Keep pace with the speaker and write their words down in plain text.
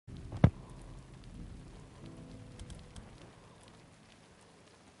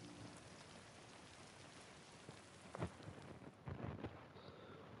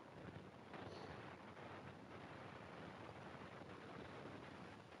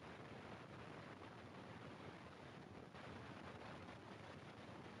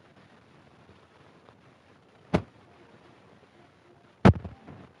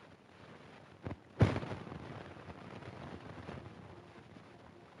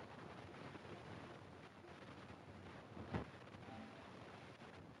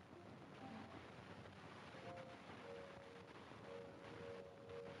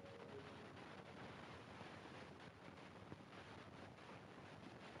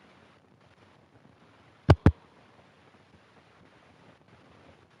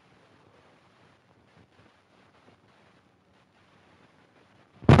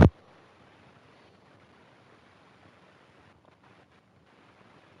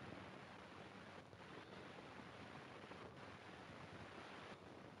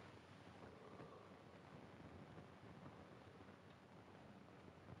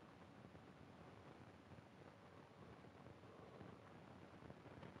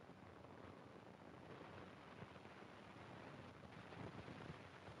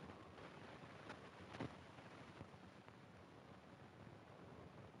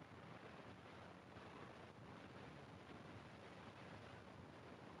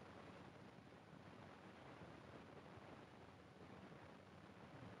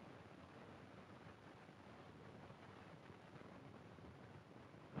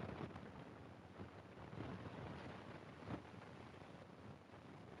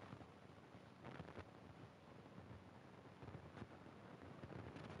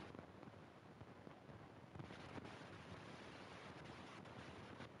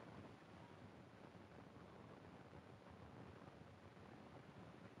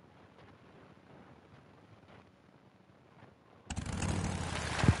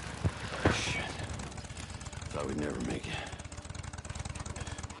ever make.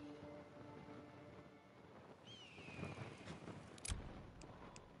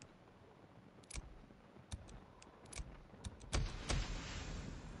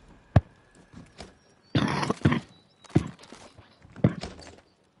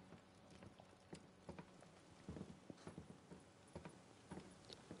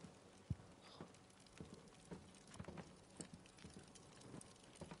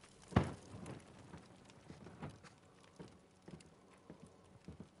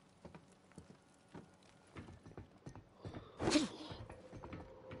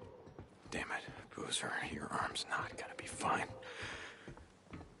 Damn it, Boozer, your arm's not gonna be fine.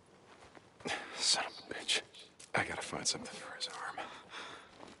 Son of a bitch. I gotta find something for his arm.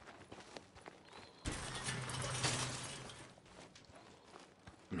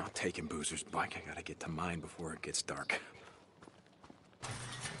 I'm not taking Boozer's bike. I gotta get to mine before it gets dark.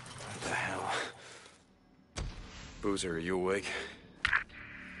 What the hell? Boozer, are you awake?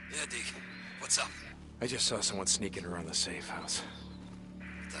 Yeah, Deke. What's up? I just saw someone sneaking around the safe house.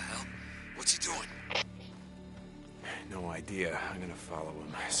 What the hell? What's he doing? No idea. I'm gonna follow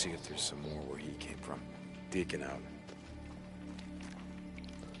him, see if there's some more where he came from. Deacon out.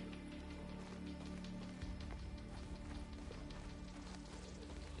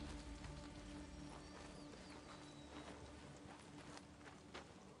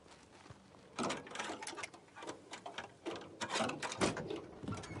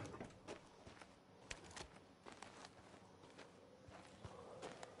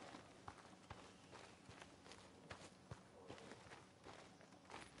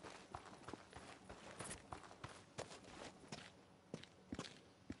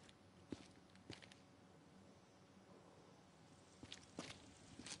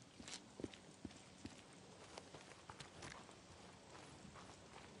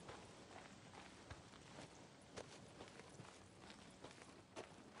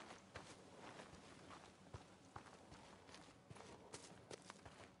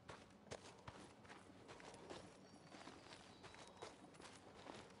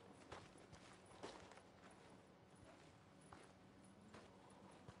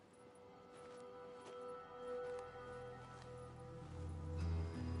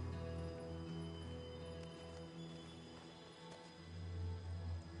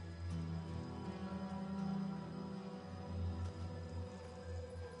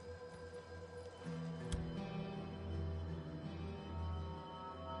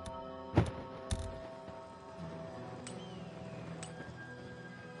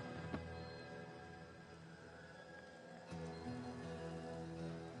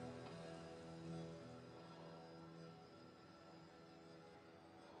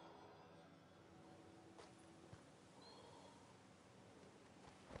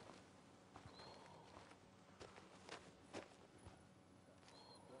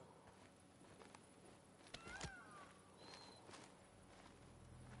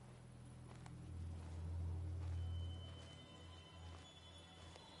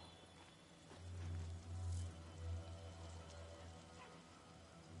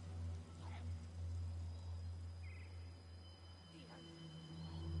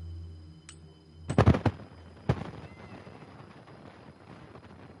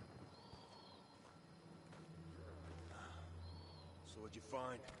 What'd you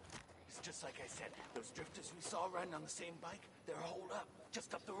find? It's just like I said. Those drifters we saw riding on the same bike, they're holed up,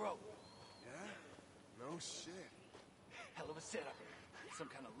 just up the road. Yeah? No shit. Hell of a setup. Some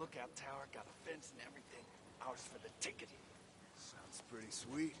kind of lookout tower, got a fence and everything. Ours for the ticket. Sounds pretty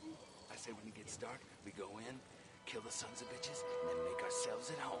sweet. I say when it gets dark, we go in, kill the sons of bitches, and then make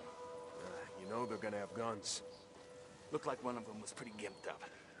ourselves at home. You know they're gonna have guns. Looked like one of them was pretty gimped up.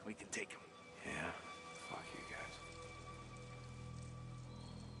 We can take him. Yeah? Fuck you guys.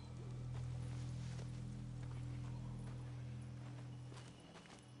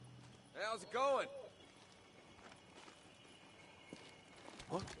 Hey, how's it going?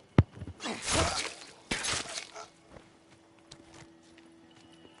 What?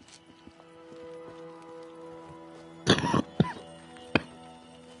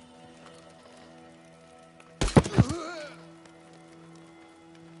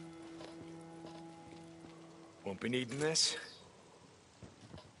 Won't be needing this?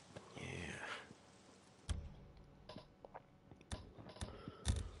 Yeah.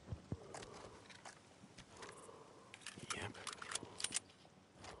 Yep.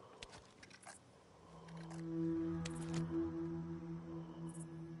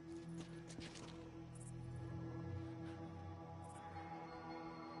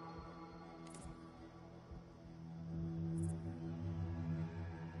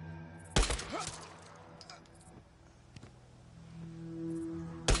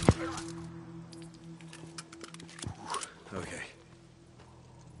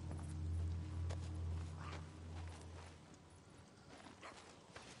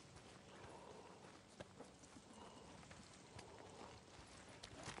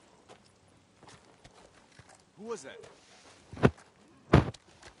 was that?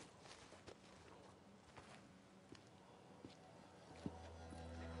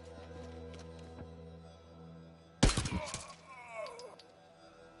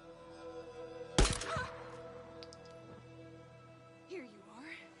 Here you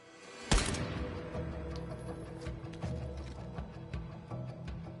are.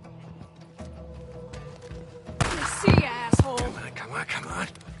 See ya, asshole. Come on, come on, come on.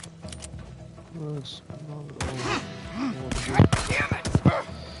 That's not God damn it!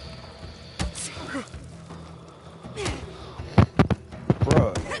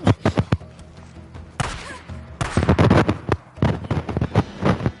 Bruh.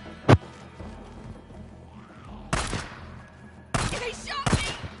 They shot me!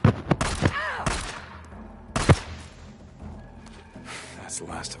 Ow! That's the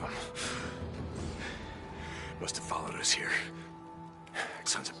last of them. Must have followed us here.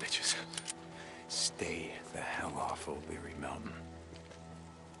 Sons of bitches. Stay the hell off O'Leary Mountain.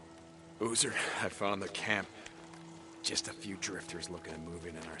 Boozer, I found the camp. Just a few drifters looking to move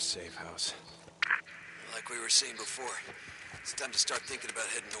in our safe house. Like we were saying before, it's time to start thinking about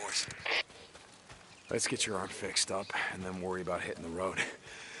heading north. Let's get your arm fixed up and then worry about hitting the road.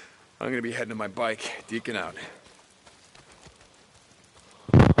 I'm gonna be heading to my bike. Deacon out.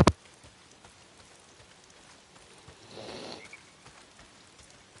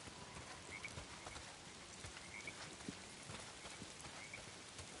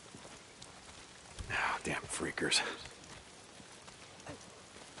 Oh, damn freakers.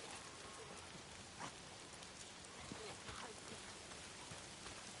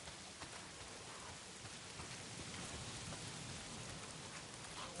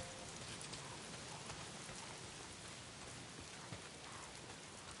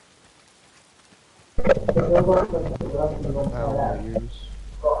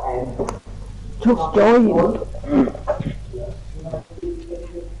 Just joined.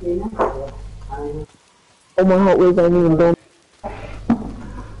 Oh my Hot Wheels ain't even done.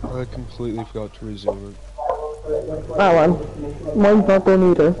 I completely forgot to resume it. Oh well. Mine's not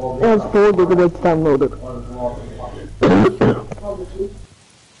done either. It has 4 gigabytes downloaded.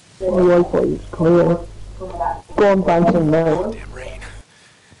 The Wi-Fi is clear. Go on bouncing now. Damn rain.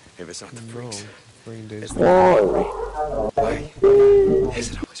 If it's not the freaks. Rain days. Why? Why is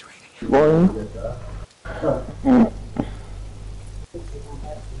it always raining? Why?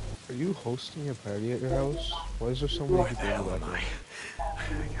 Are you hosting a party at your house? Why is there so many Where the people hell in am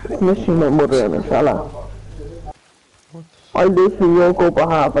that? I? Missing my mother and a fella. What I literally woke up a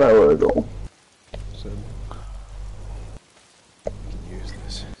half an hour ago. the Use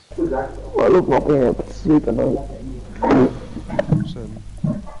this. I love not being able to sleep at night. Sen?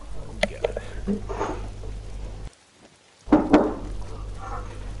 Get it.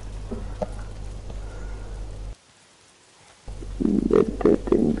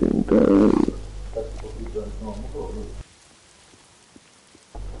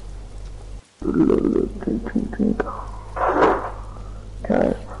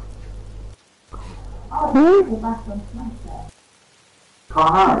 Okay.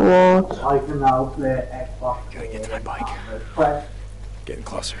 What? I can now play Xbox. Gotta get to my bike. Press. Getting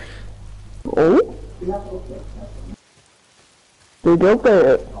closer. Oh? Did you play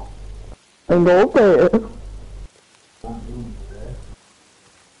it? And go play it.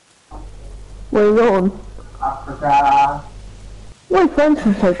 Where you going? Africa. My friend's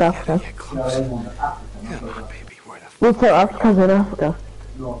from South Africa. Get closer. Come on, baby. Where the Well, South Africa's in Africa.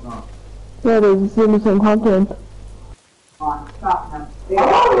 No, no. Yeah, it is. It's in the same continent. Stop now.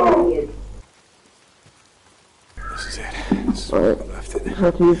 This is it. This is where we left it. I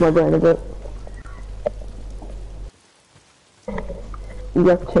have to use my brain a bit.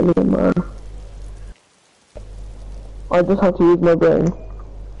 Reptilian man. I just have to use my brain.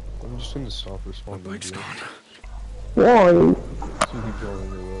 I'm just in the stop My responding. bike's gone. Why? Two people on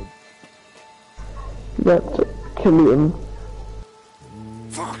the road. Reptilian.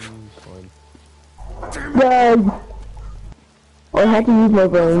 Fuck! Fine. Yay! I had to use my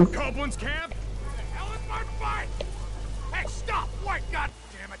brain. Goblin's camp? Hell is my bike? Hey, stop! Wait, god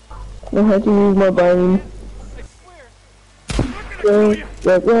damn it! I had to use my brain. I swear. I'm gonna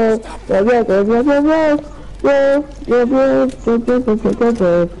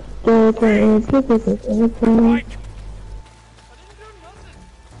Bike!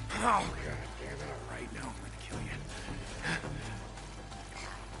 Oh, god damn it. Alright, now I'm gonna kill you.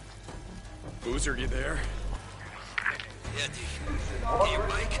 Boozer, you there? Yeah, Deke. Get your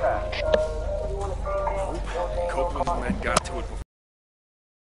bike? Nope. Copeland's men got to it before.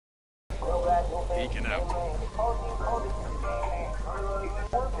 Deacon out.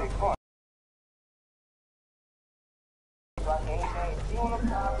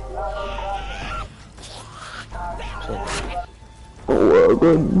 Oh,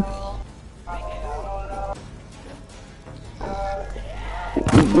 good.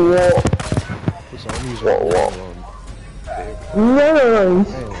 What? The zombies are all alone.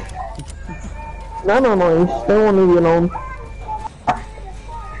 Nice. Hey, No, nice. They won't leave you alone.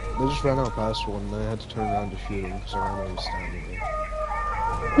 they just ran out past one and I had to turn around to shoot him because I know he's standing there.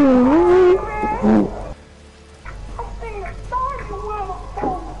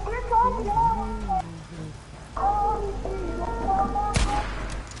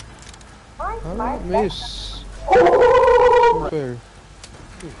 How did I miss? Unfair.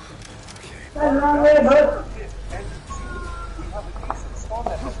 Am I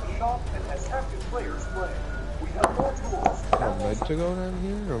meant to go down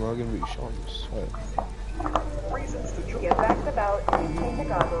here or am I gonna be shot in the side? Get back the boat, take the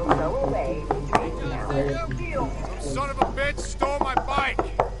goggles, go away, trade me out. Son of a bitch stole my bike!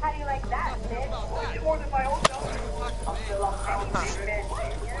 How do you like that, bitch? More than my own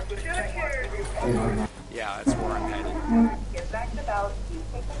Yeah, that's where I'm headed. Get back the boat,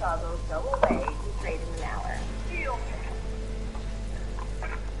 take the goggles, go away, trade in an hour.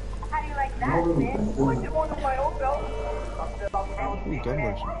 How do you like that, bitch? More than my own belt. Ooh, gun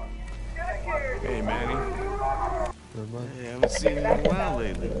merchant. Hey, Manny. Never mind. Hey, I haven't seen you in a while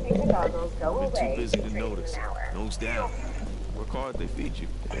lately. Take the goggles, go Been away, too busy to trade in notice. an hour. Nose down. Work hard, they feed you.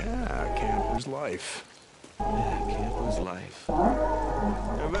 Yeah, camper's life. Yeah, camper's life. I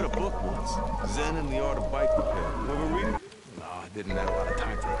read a book once, Zen and the Art of Bike Repair. You ever read it? No, I didn't have a lot of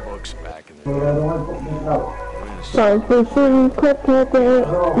time for books back in the day. Sorry for seeing clip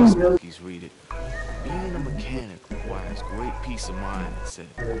Please read it. Being a mechanic requires great peace of mind, it said.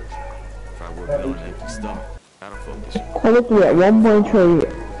 Try working on an empty stomach. That'll focus you. I looked at 1.3 Yeah?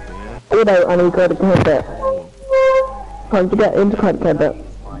 without any good content. Time to get into content.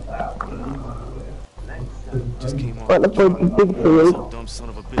 Just came off What the fuck is big for you? Some dumb son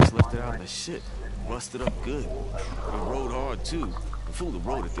of a bitch left it out in the shit. Rusted up good. It rode hard too. The fool that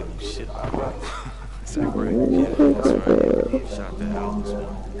rode it didn't know shit about it. Is that right? Yeah, that's right. Shot the hell this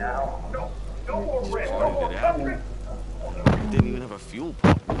one. Just parted it out. Didn't even have a fuel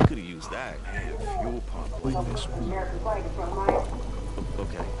pump. We could have used that. Man, a fuel pump like this one.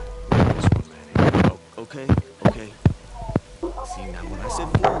 Okay. This one, Manny. Oh, Okay. Okay. See, now when I said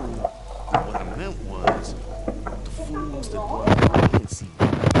fool, what I meant was the fools that brought the agency.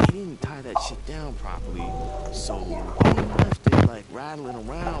 They didn't tie that shit down properly, so they left it like rattling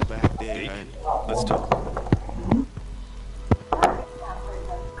around back there. And let's talk.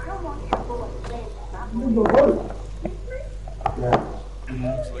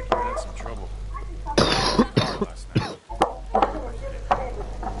 looks like you had some trouble. Last night.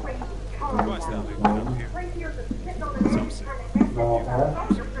 Twice now they've been up here. Some say.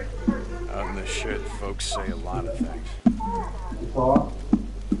 Out in the shit, folks say a lot of things.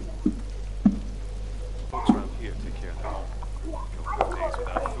 Folks around here take care of them. Couple of days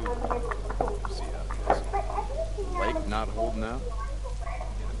without food. See how it goes. Lake not holding out?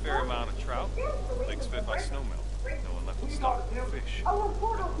 A fair amount of trout. Lake's fed by snowmelt. No one left to stock the fish.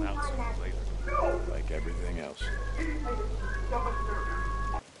 Run out sooner or later. Like everything else.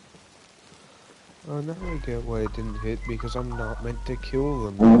 Now I get why it didn't hit because I'm not meant to kill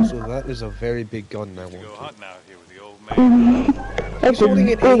them. So that is a very big gun I To go want. hunting out here with the old man. He's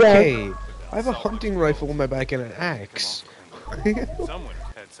holding an big AK. I have a hunting rifle on my back and an axe. Someone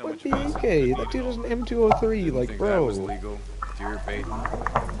had so What much the medicine, AK? they That dude needed has an M203. Didn't Like, think that was bro. legal. Deer baiting. Yeah.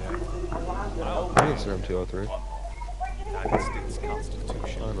 my old I think it's an M203. United States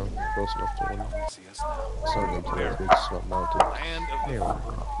Constitution. I don't know. Close enough to one. See us now. It's not an M203. It's not mounted. Land of the Anyway.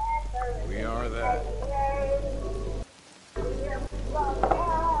 We are that.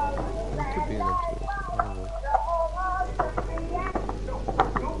 It could be an M203. I don't know.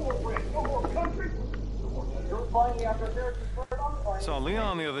 Saw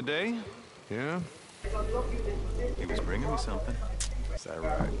Leon the other day. Yeah? He was bringing me something. Is that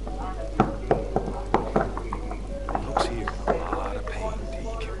right? Folks here, a lot of pain,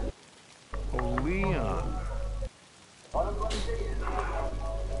 Deke. Oh, Leon.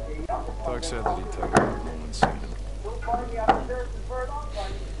 Doug said that he took her to go and see him.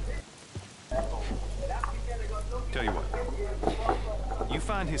 Tell you what. You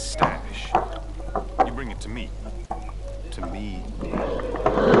find his stash. You bring it to me. To me.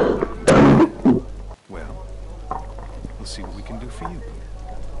 Well, we'll see what we can do for you.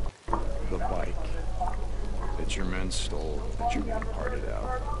 The bike that your men stole, that your men parted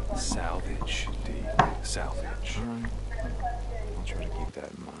out. Salvage, D. Salvage. All right. I'll try to keep that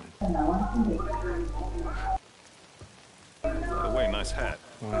in mind. The the way, nice hat.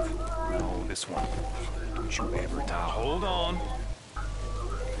 What? No, this one. Don't you ever die. Hold on.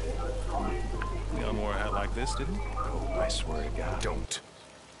 Leon wore a hat like this, didn't he? Oh, I swear to God. Don't.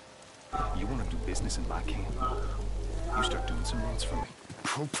 You want to do business in my camp? You start doing some runs for me.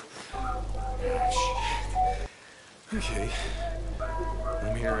 Poop. Shit. Okay.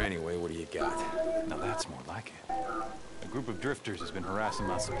 I'm here anyway. What do you got? Now that's more like it. A group of drifters has been harassing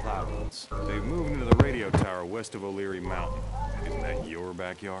my supply roads. They've moved into the radio tower west of O'Leary Mountain. Isn't that your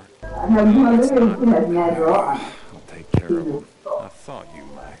backyard? I'll take care of them. I thought you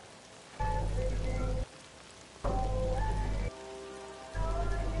might.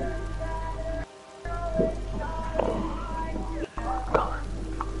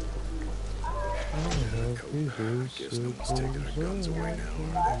 Guess no one's taking our guns away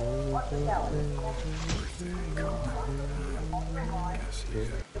now.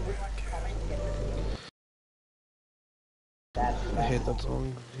 I hate that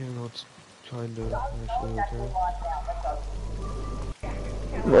song, even though it's kinda actually okay.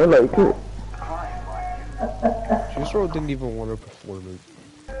 I like it. Juice WRLD didn't even want to perform it.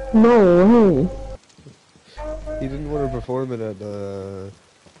 No way. He didn't want to perform it at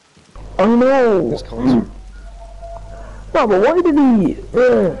I know. this concert. No, but why did he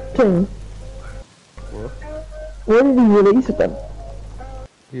thing? What? Why did he release it then?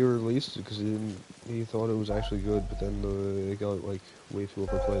 He released it because he thought it was actually good, but then it got like way too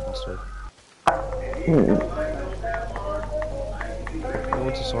overplayed and stuff.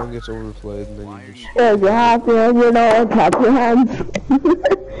 Once a song gets overplayed, and then you just... Yeah, you're happy, you know, clap your hands.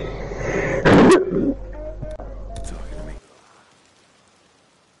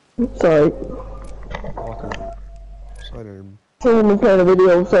 Sorry. Walker. Sidearm. Someone playing a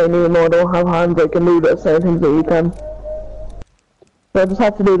video saying even though I don't have hands, I can do the same things that you can. So I just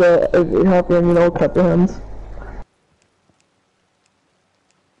have to do the, if you're happy and you know, clap your hands.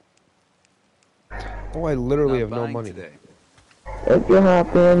 Oh, I literally have no money. Today. If you're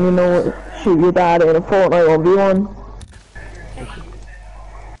happy and you know, shoot your dad in a Fortnite 1v1.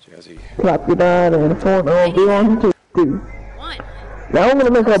 Jazzy. Clap your dad in a Fortnite 1v1. 2. Now I'm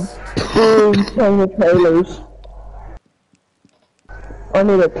gonna make a big thing of trailers. I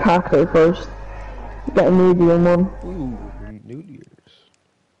need a taco first. Get a medium one. Ooh, New Year's.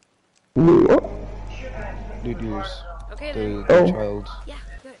 Yeah. New Year's. Okay, The Oh. child. Yeah,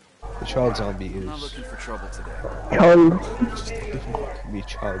 good. The child zombie I'm not ears. looking for trouble today. Child. Me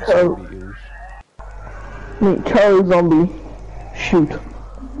child Oh. zombie ears. Me, child zombie. Shoot.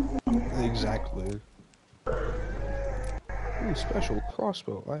 Exactly. Ooh, special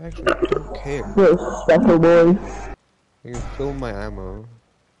crossbow. I actually don't care. Yes, special boy. I can fill my ammo.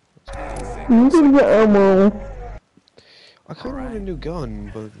 You can get ammo. I kinda want a new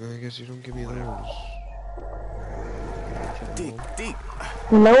gun, but I guess you don't give me those. Deep.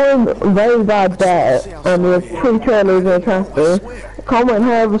 Now I'm very bad bet, and there's 3 trailers in a tractor, a combine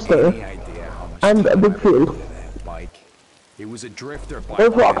harvester, Any idea how much and a big field. that bike? It was a drifter bike.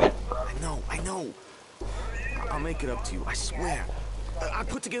 It's locked. I know. I'll make it up to you, I swear. I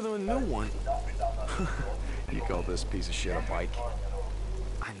put together a new one. You call this piece of shit a bike?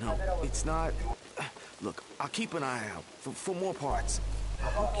 I know, it's not... Look, I'll keep an eye out for more parts. I'll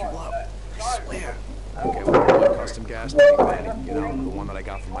hook you up, I swear. Okay, well, my custom gas tank, man. You know, the one that I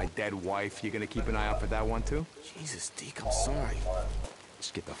got from my dead wife. You gonna keep an eye out for that one, too? Jesus, Deke, I'm sorry.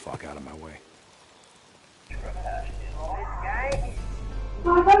 Just get the fuck out of my way. I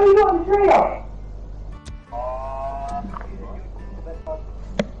thought you were on the trail.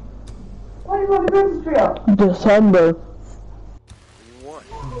 Why are you on the Christmas trail? December.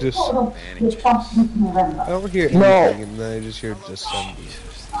 Just... I don't hear anything, No. and then I just hear December.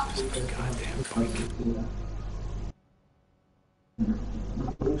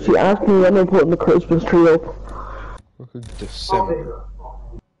 She asked me when I'm putting the Christmas tree up. December.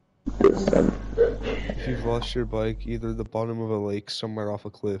 December. If you've lost your bike, either the bottom of a lake somewhere off a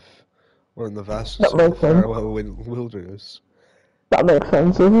cliff, or in the vastness That of the makes sense. Farewell Wilderness, That makes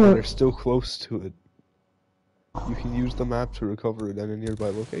sense, doesn't and it? they're still close to it, you can use the map to recover it at a nearby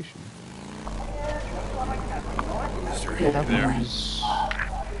location. There.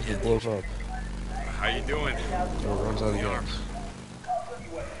 It blows up. How you doing? Or it runs out of gas.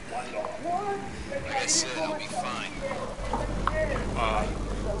 Like I said, I'll be fine. I'm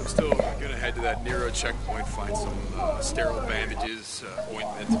still gonna head to that Nero checkpoint, find some sterile bandages,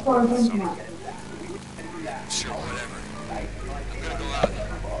 ointment, something. Sure, whatever. I'm gonna go out.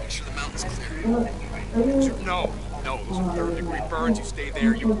 Make sure the mountain's clear. No, those are third-degree burns. You stay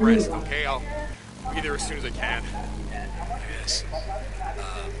there, you rest, okay? I'll be there as soon as I can. Yes.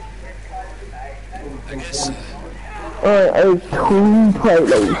 I guess Alright, I have 2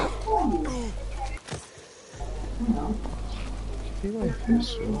 payloads. Give me my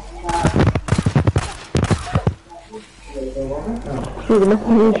pistol. Dude, I'm gonna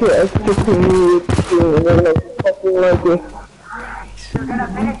finish your extra creamy whipped cream and then I fucking like it.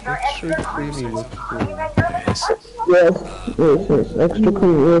 Extra creamy whipped cream. Yes, extra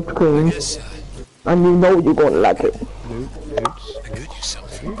creamy whipped cream. And you know you're gonna like it.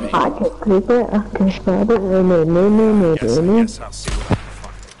 I can clip it, I can stab it, Yes, I'll see what I can find.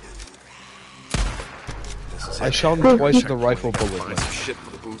 I shot him twice with a rifle bullet. Find some shit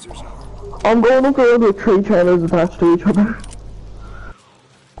for the boozers. I'm going to fill the 3 channels attached to each other.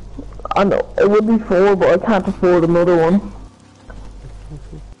 I know, it would be 4, but I can't afford another one.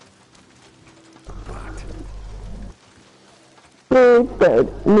 Dead.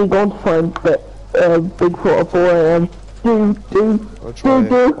 Me going to find the Bigfoot at 4 AM. I'll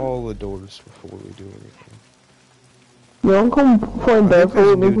try all the doors before we do anything. Yeah, I'm coming to find there's Bigfoot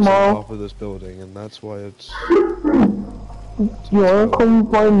with me newts on tomorrow. top of this building, and that's why it's... You wanna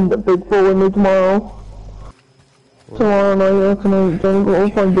come find Bigfoot with me tomorrow? Tomorrow night, tonight, then go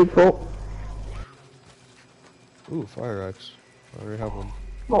find Bigfoot. Ooh, fire axe. I already have one.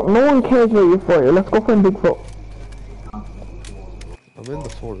 No one cares about your fire, let's go find Bigfoot. I'm in the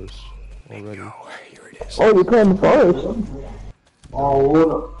forest already. Oh, you're playing the forest?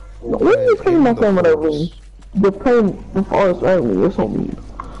 Oh, what are you playing that game without me? You're playing the forest without me, you're so mean.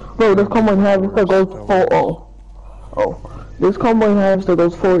 Bro, this combine harvester goes this combine harvester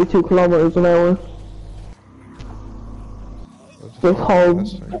goes 42 kilometers an hour. This whole...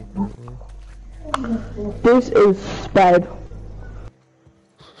 This is sped.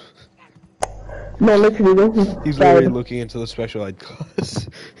 No, literally, this is He's sped. literally looking into the special ed class.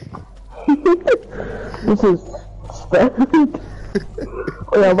 This is sped.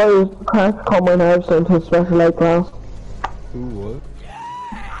 Oh yeah, but it's crash combine harvester into a special ed class. Ooh, what?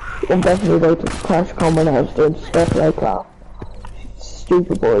 I'm definitely going to crash combine harvester into special ed class.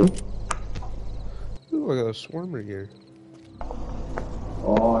 Stupid boy. Ooh, I got a swarmer here.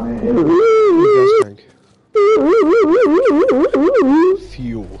 Oh, Gas tank.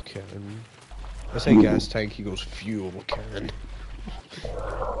 Fuel cannon. I say gas tank, he goes fuel cannon.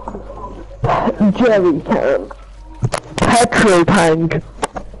 Jerry can. Petrol tank.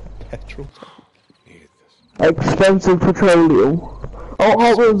 Petrol tank? Expensive petroleum. Oh,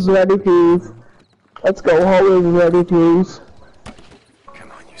 Hot Wheels ready to use. Let's go, Hot Wheels ready to use.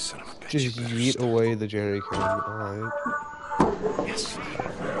 Just yeet away the jerry can. Alright. Yes.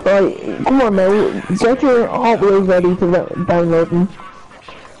 Right, come on now. Get your Hot Wheels ready to download them.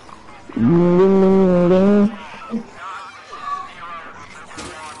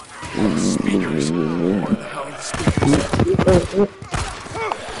 Speakers. Where the hell are the speakers?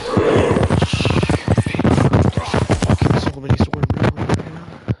 So many storms.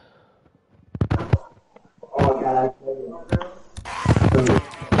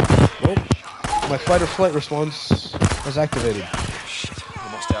 Well, my fight or flight response is activated. Shit,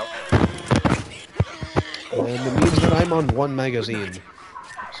 almost out. And it means that I'm on 1 magazine.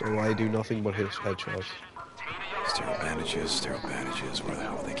 So I do nothing but hit headshots. Sterile bandages, where the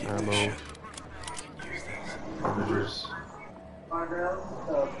hell do they keep ammo. this shit? Bandages.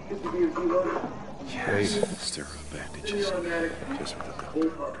 Yes, sterile bandages. Just what the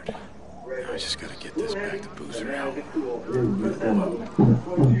word. I just gotta get this back to Boozer now.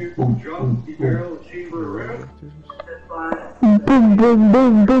 Boom, boom,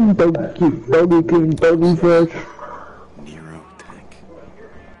 boom, boom, doggy, doggy, doggy fresh. Nero tank.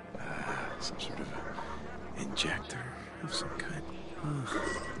 Some sort of injector of some kind.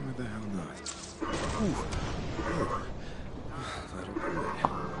 Where the hell not? Ooh.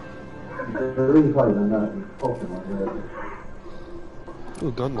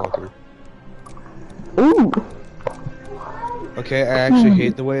 Ooh, gun locker. Ooh. Okay, I actually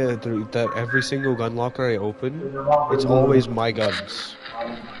hate the way that every single gun locker I open, it's always my guns. Our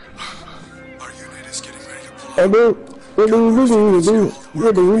unit is getting ready to blow.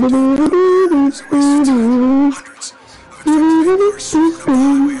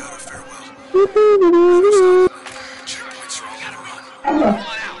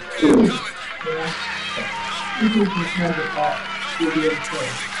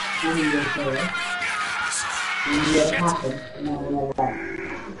 You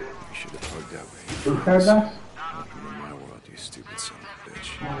should have plugged that way. heard that? Welcome to my world, you stupid son of a bitch.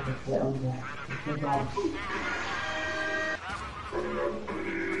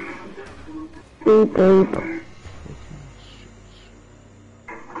 Beep, beep.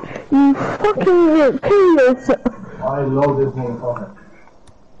 You fucking kill yourself. I love this motherfucker.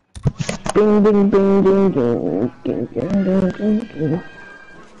 Ding ding ding ding ding ding ding ding ding ding.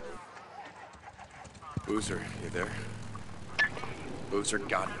 Boozer, you there? Boozer,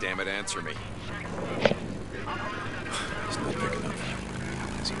 goddammit, answer me. He's not picking up.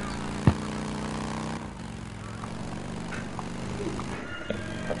 Is he?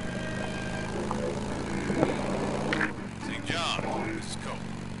 St. John, this is Cope.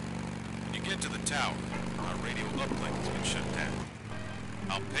 When you get to the tower, our radio uplink has been shut down.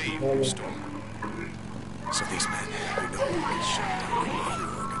 I'll pay you to restore it. So these men, you know, get shut down.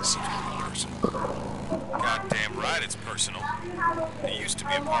 You're gonna see personal. Goddamn right it's personal. They used to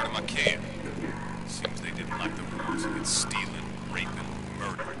be a part of my camp. Seems they didn't like the rules against stealing, raping,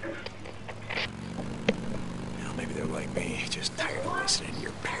 murdering. Now, maybe they're like me, just tired of listening to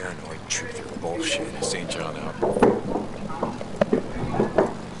your paranoid truther bullshit. St. John out.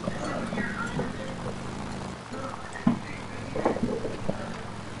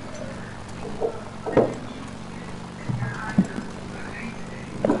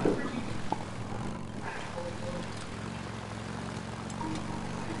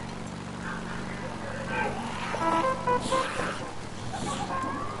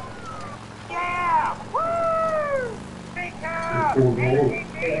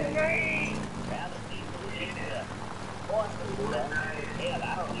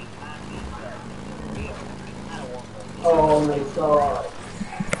 Oh my god.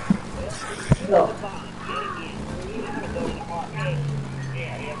 No.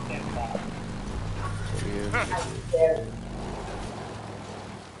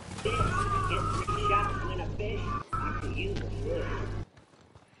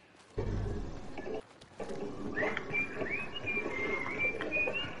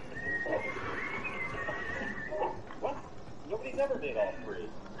 Nobody's ever made all three.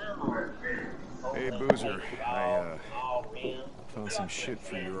 Hey, Boozer, I found some shit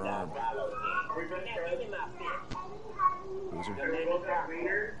for your arm.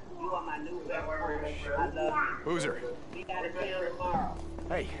 Boozer? Boozer!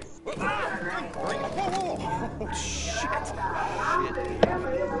 Hey! Whoa! Shit!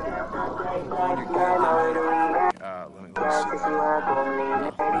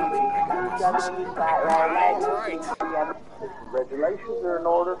 Congratulations are in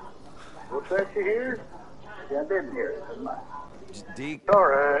order. What's that you hear? Yeah, I didn't hear it. Deke. All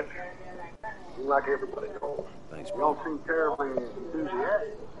right. Seem like everybody knows. Thanks, You bro. don't seem terribly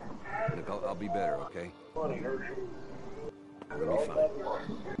enthusiastic. Look, I'll be better, okay? Funny, Hershey. We'll be fine.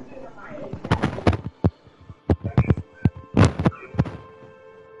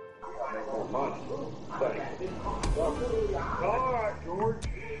 All right, George.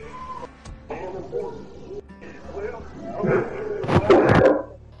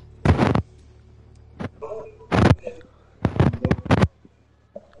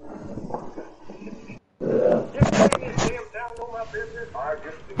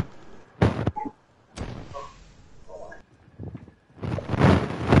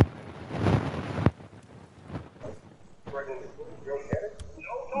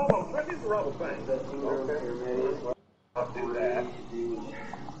 I'll do that.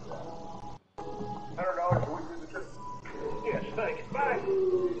 $100 a week through the trip. Yes, thanks. Bye.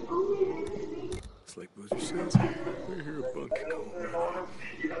 It's like Boozer says, we're here a bunk call.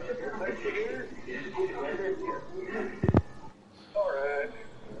 All right.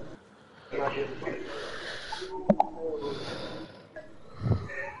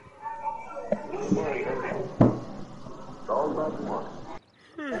 It's all about the money.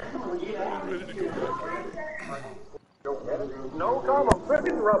 No, Tom, I'm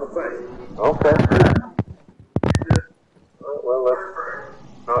fixing the rubber thing. Okay. Well, let's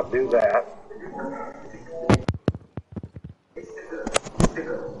not do that.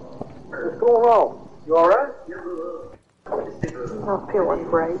 What's going on? You all right? I'm feeling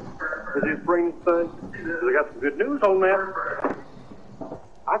great. Is it spring thing? I got some good news on that.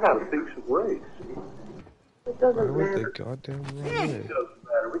 I got a decent raise. It doesn't Why would matter. they goddamn run It away? doesn't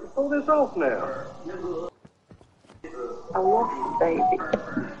matter. We can pull this off now. I want baby.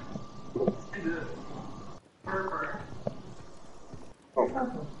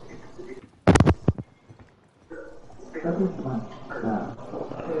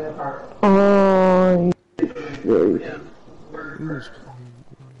 Oh, yes.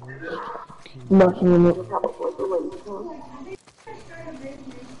 Nothing in it.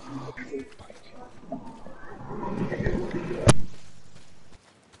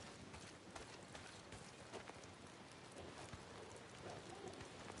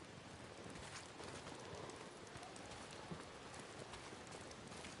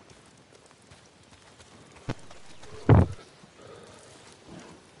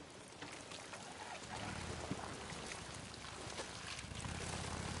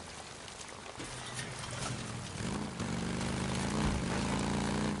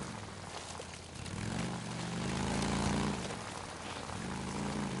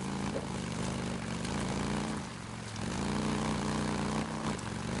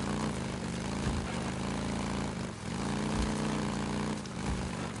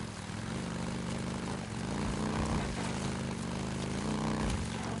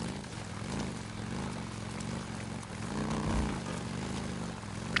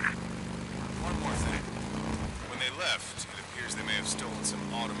 left, it appears they may have stolen some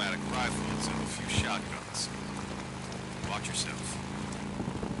automatic rifles and a few shotguns. Watch yourself.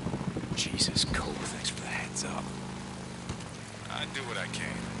 Jesus, Cole, thanks for the heads up. I do what I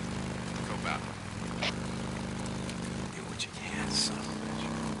can. Go back. Do what you can, son of a bitch.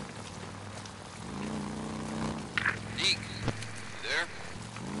 Deke, you there?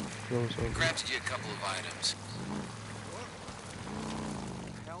 Crafted you a couple of items.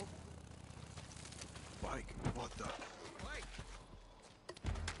 Help? Mike, what the?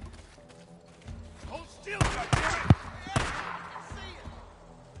 Hold still, goddammit!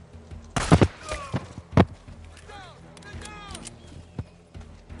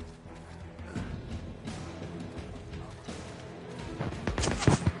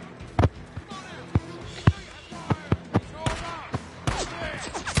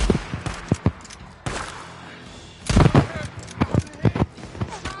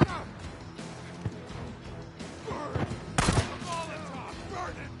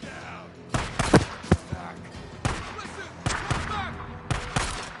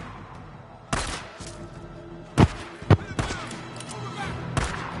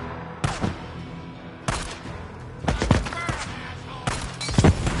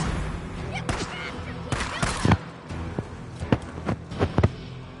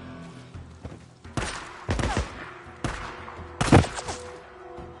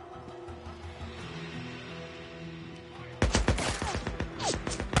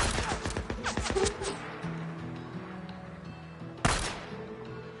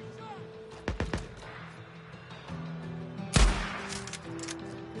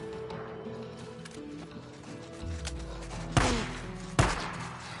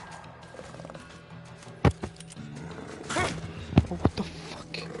 What the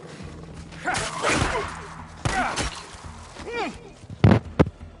fuck?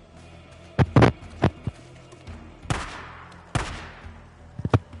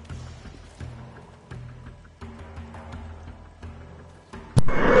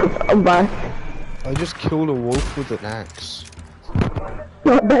 I'm back. I just killed a wolf with an axe.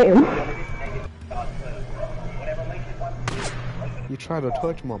 God damn. You tried to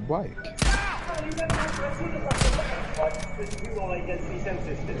touch my bike.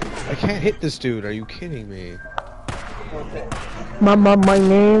 I can't hit this dude, are you kidding me? My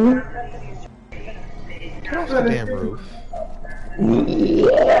name. Get off the damn roof.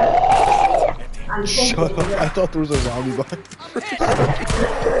 Shut up, I thought there was a zombie behind.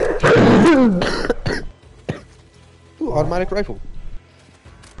 Ooh, automatic rifle.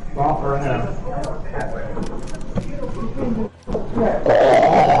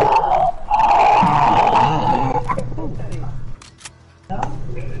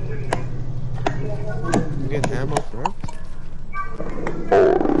 You getting ammo for it?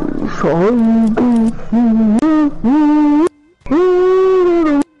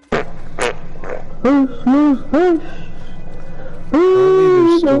 Apparently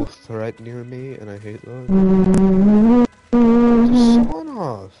there's no threat near me, and I hate that. Son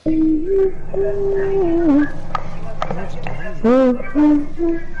off!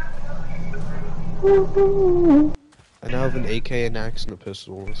 I now have an AK, an axe, and a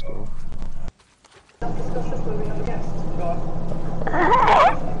pistol. Let's go. Can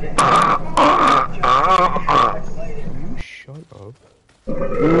you shut up?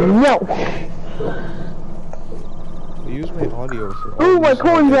 No! I use my audio for all Ooh, my these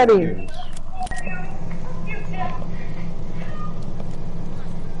corn's ready! games.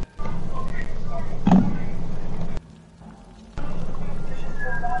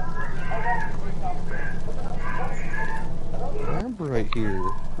 I'm right here.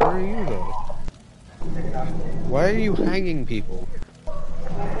 Where are you though? Why are you hanging people?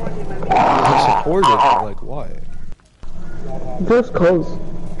 I supported, but like why? Just cause.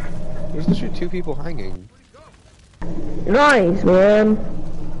 There's literally 2 people hanging. Nice, man.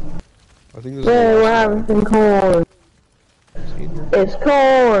 I think this Hey, is we're the having last some corn. one. It's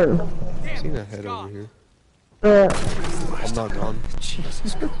corn! I've seen a head over here. Yeah. I'm not gone.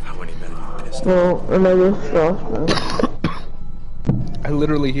 Jesus, how many men are you pissed? Well, another stuff, man. I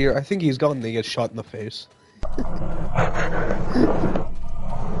literally hear, I think he's gone, and they get shot in the face.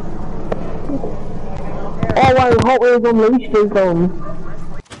 Oh, my Hot Wheels Unleashed is done.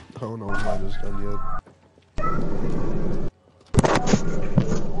 Oh no, mine is done yet.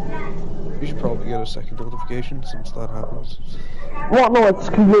 You should probably get a second notification since that happens. What? No, it's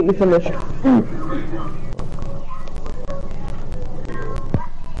completely finished.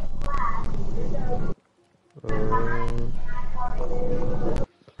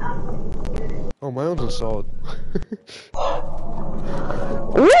 Oh, my own's installed.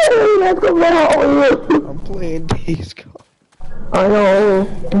 Woo! Let's go get Hot Wheels! I'm playing Days Gone. I know,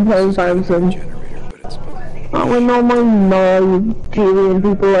 I'm playing Samson. I went on my Nigerian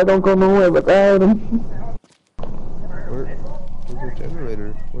people, I don't go nowhere without them. Where's the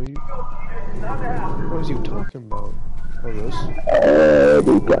generator? What is you talking about? Oh, this?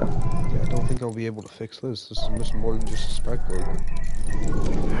 Yeah, I don't think I'll be able to fix this. This is much more than just a spec plate.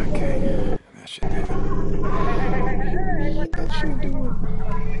 Okay, that should do it. That should do it.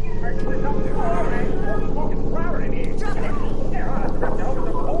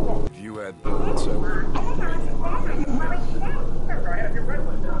 If you had bullets, I would.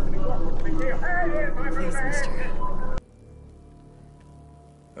 Please, mister.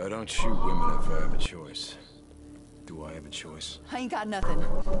 I don't shoot women if I have a choice. Do I have a choice? I ain't got nothing.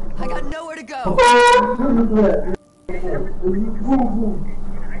 I got nowhere to go.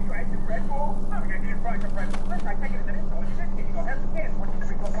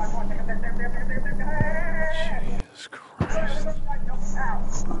 Jesus Christ.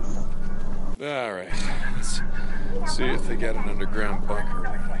 Alright, let's see if they got an underground bunker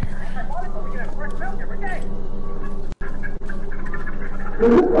around here.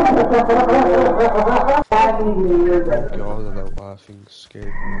 God, that laughing scared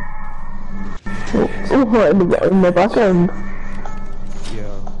me. Oh, in the background.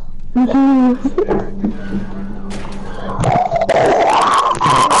 Yeah.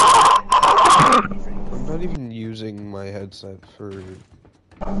 I'm not even using my headset for...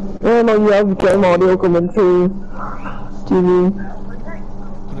 Oh no, you have game audio coming through TV.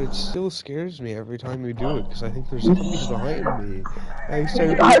 But it still scares me every time we do it, because I think there's something behind me. I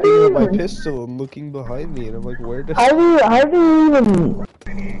start looking at my pistol and looking behind me, and I'm like, where does... How do you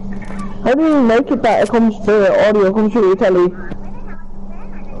even make it that it comes, the audio comes through your telly? I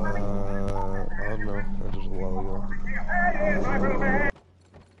don't know, that was a while ago.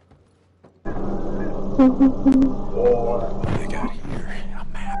 They got here a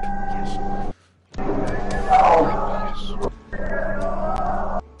map. Yes.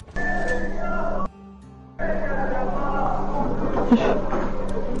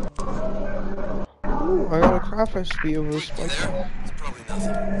 Ooh, I got a craft recipe over a spike. It's probably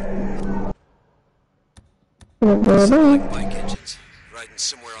nothing. Sound like bike engines, riding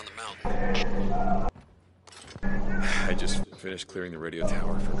somewhere on the mountain. I just finished clearing the radio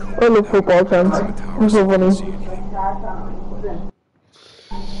tower for I love football fans. It's so funny.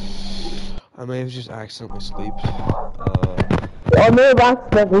 I may have just accidentally slept. I may have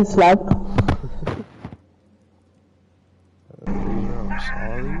accidentally slept. I'm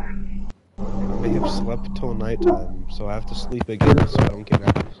sorry. I may have slept till nighttime, so I have to sleep again so I don't get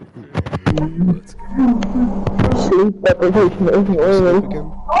out. Sleep deprivation isn't real. Sleep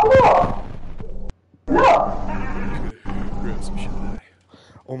again?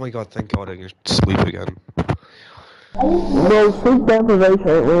 Oh my god, thank god I can sleep again. No, sleep deprivation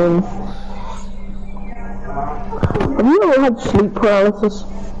ain't real. Have you ever had sleep paralysis?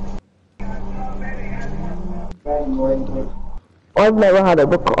 I've never had it,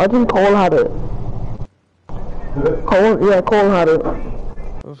 but I think Cole had it. Cole had it.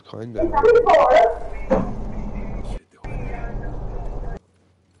 I've kinda.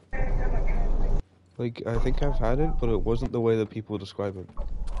 Like, I think I've had it, but it wasn't the way that people describe it.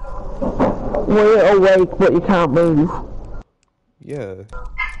 Where you're awake, but you can't move. Yeah.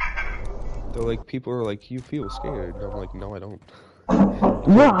 They're like, people are like, you feel scared. And I'm like, no, I don't.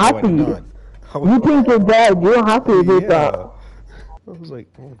 You're happy. You think you're dead. You're happy with that. I was like,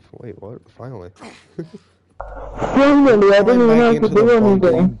 oh, wait, what? Finally. Finally, I didn't even have to do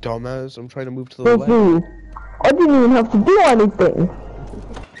anything. Dumbass, I'm trying to move to the left. I didn't even have to do anything.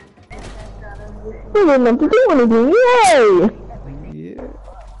 I didn't have to do anything. Yay! Yeah.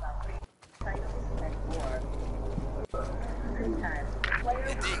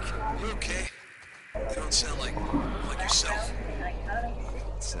 Hey, Deke, you okay? You don't sound like yourself.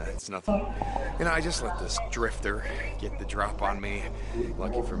 It's nothing. You know, I just let this drifter get the drop on me.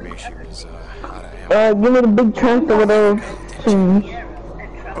 Lucky for me, she was out of ammo. Give me the big chance or whatever.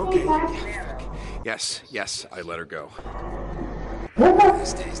 Okay. Yes, I let her go.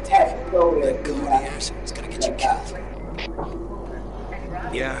 These days, Deke, that Cody is gonna get you killed.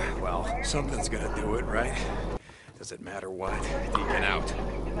 Yeah, well, something's gonna do it, right? Does it matter what? Deacon out.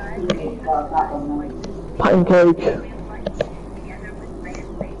 Pancake.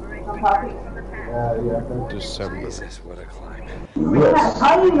 December. Jesus, what a climb. Yes.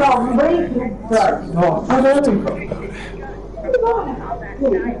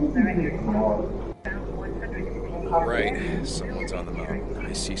 Right, someone's on the mountain.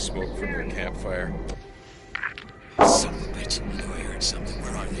 I see smoke from their campfire. Son of a bitch, I know I heard something.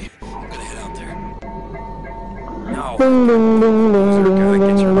 Where are they? I'm gonna head out there. Wow. Ding ding ding ding ding Gotta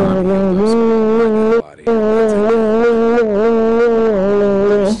get your arm healed up so I can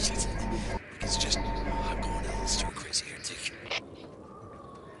Shit. It's just, I'm going a little stir crazy here, Dick.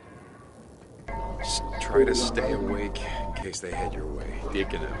 Just try to stay awake in case they head your way.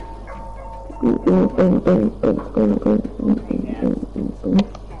 Deacon out.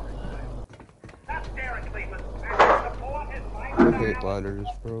 I hate ladders,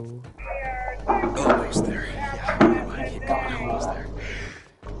 bro. Almost there. Yeah, come on, keep going. Almost there.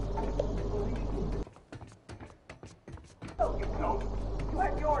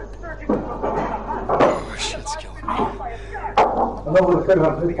 Oh, shit's killing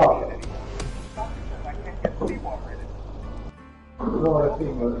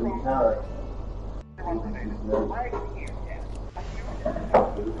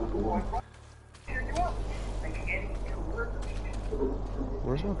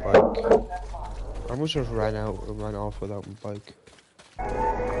Where's my bike? I almost just ran off without my bike. Ooh,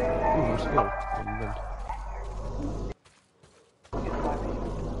 there's fuel.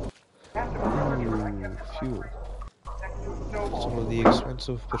 Ooh, fuel. Some of the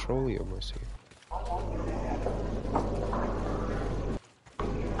expensive petroleum, I see.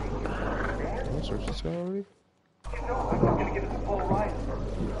 What search this guy already?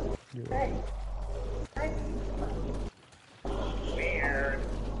 Yeah.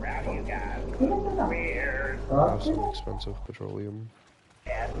 Have some expensive petroleum.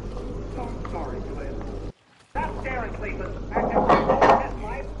 Stop staring, Cleveland. I can this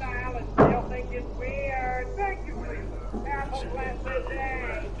lifestyle and still think it's weird. Thank you, Cleveland. Have a blessed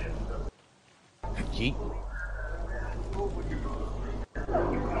day. Yeet.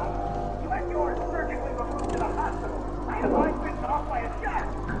 Let yours surgically removed to the hospital. I have mine bitten off by a shark.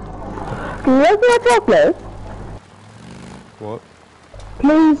 Can you open that chocolate? What?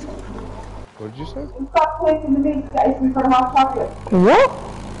 Please. What did you say? Stop taking the meat guys in front of my chocolate. What?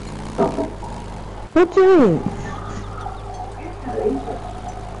 What do you mean?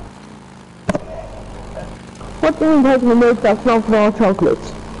 What do you mean taking the milk that's not for our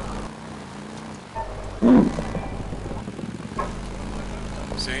chocolates?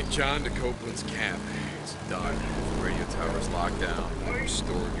 St. John to Copeland's camp. It's done. The radio tower's locked down. You've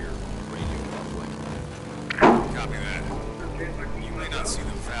restored your radio uplink. Copy that. You may not see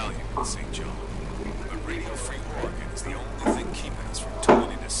the value in St. John, but Radio Free Oregon is the only thing keeping us from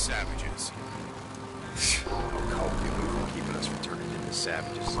turning into savages. Keeping us from turning into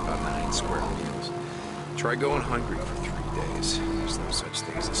savages. About 9 square meals. Try going hungry for 3 days. There's no such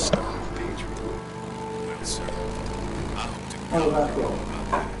thing as a starving patriot. Well, sir, I hope to God you know about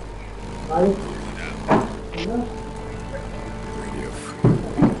that. Radio Free.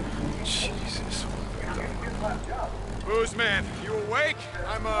 Jesus, what have I done? Booze man, you awake?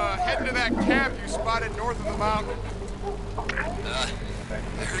 I'm heading to that camp you spotted north of the mountain. I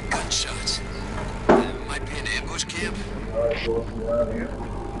heard gunshots. Might be an ambush camp.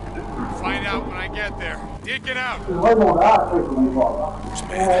 Find out when I get there. Deacon out. Booze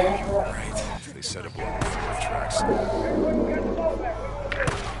man, you're right. They set up one before the tracks.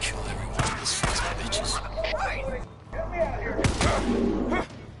 Kill every one of these sons of bitches.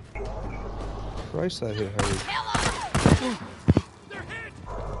 Christ, that hit hard.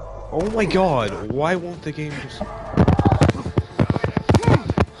 Oh my god, why won't the game just...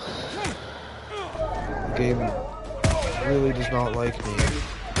 The game really does not like me.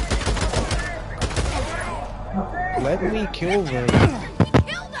 Let me kill them.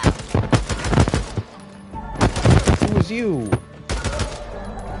 Who was you?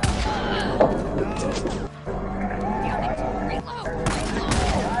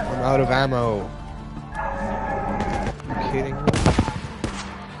 I'm out of ammo. Are you kidding me?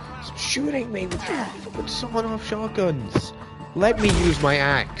 Stop shooting me with sawn-off shotguns. Let me use my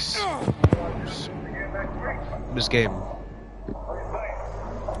axe. This game.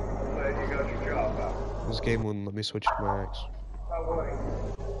 This game wouldn't let me switch to my axe.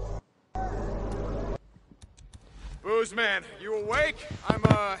 Booze man, you awake? I'm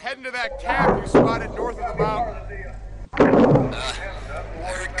heading to that camp you spotted north of the mountain. I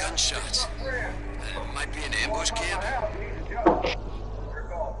heard gunshots. Might be an ambush camp.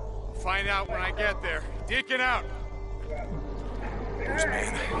 Find out when I get there. Deacon out. Booze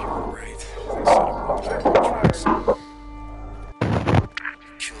man, you're right. They set up one before the tracks.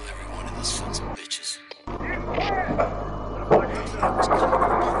 Kill every one of these sons of bitches. That was kind of the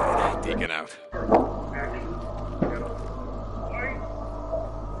plan. Deacon out.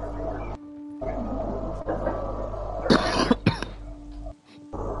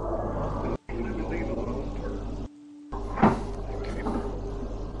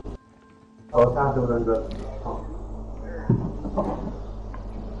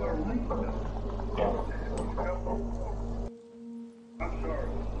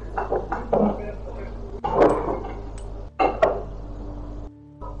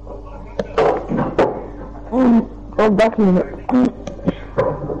 I'm back in a minute.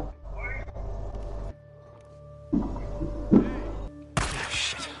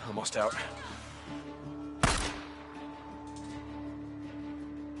 Shit, almost out.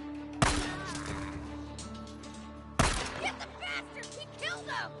 Get the bastards! He killed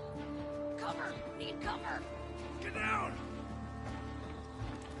him! Cover! Need cover! Get down!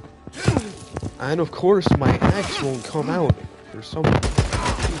 And of course, my axe won't come out for some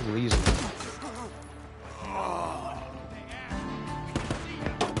reason.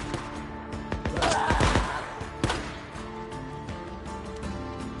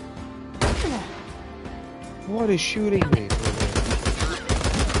 What is shooting me?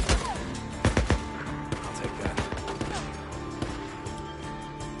 I'll take that.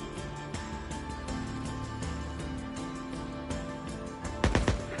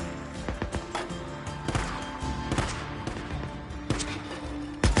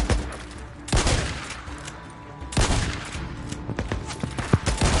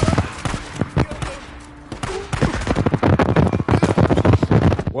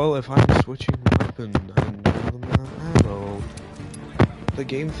 Well, if I'm switching weapon, I'm not ammo. The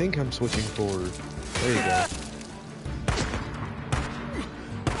game think I'm switching forward. There you go.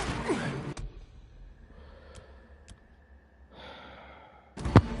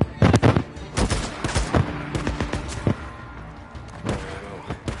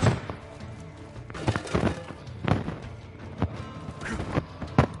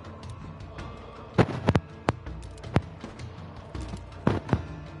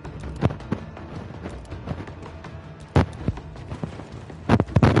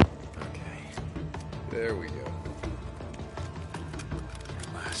 There we go.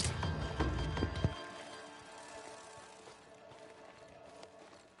 Last.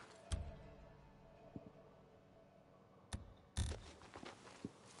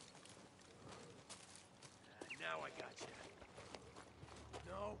 Now I got you.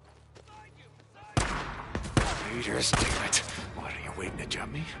 No. Peters, damn it. What, are you waiting to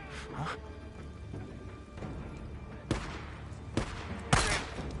jump me? Huh?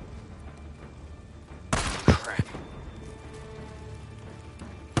 Crap.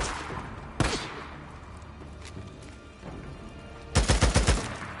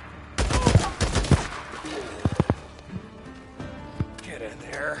 Get in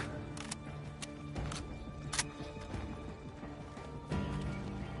there.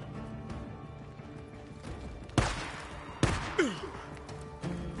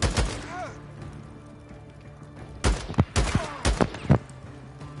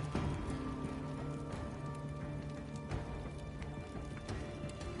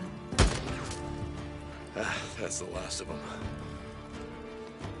 That's the last of them.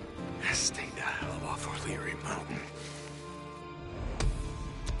 Stay the hell off O'Leary Mountain.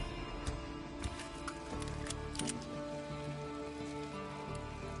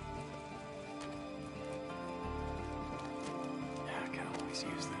 I can always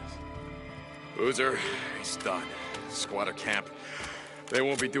use this. Boozer, he's done. Squatter camp. They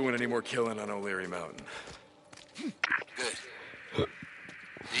won't be doing any more killing on O'Leary Mountain. Good.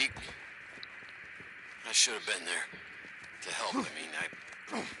 Deke, I should have been there. To help, I mean,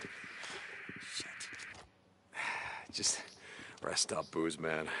 Shit. Just rest up, Booze,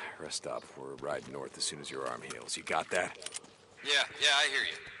 man. Rest up. We're riding north as soon as your arm heals. You got that? Yeah, I hear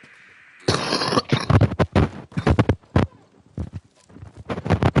you.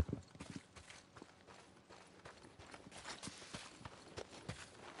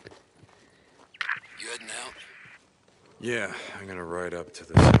 You heading out? Yeah, I'm gonna ride up to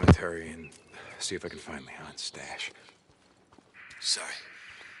the cemetery and see if I can find Leon's stash. Sorry.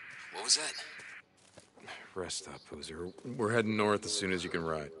 What was that? Rest up, Boozer. We're heading north as soon as you can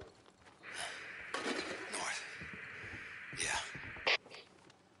ride. North. Yeah.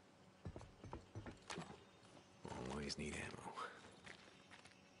 Always need ammo.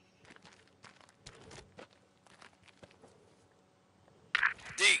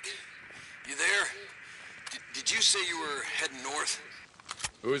 Deke, you there? Did you say you were heading north?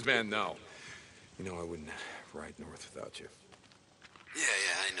 Booze, man, no. You know I wouldn't ride north without you. Yeah,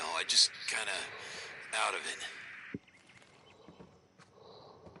 I know. I just kinda out of it.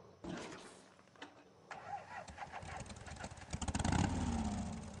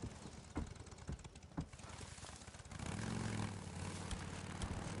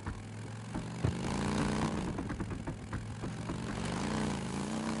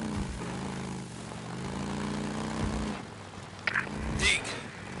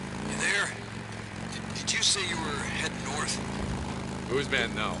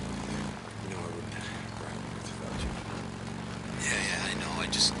 man know. You know I wouldn't grind with without you. Yeah, I know. I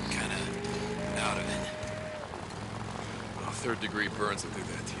just kind of out of it. Well, third-degree burns will do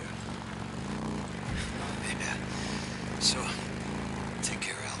that to you. Maybe. So, take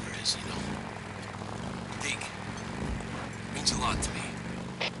care of Alvarez, you know. Deke, means a lot to me.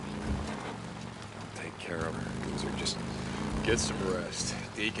 Take care of her, loser. Just get some rest.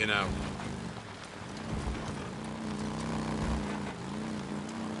 Deacon out.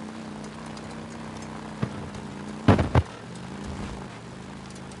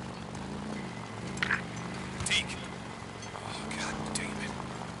 Deke. Oh, God damn it.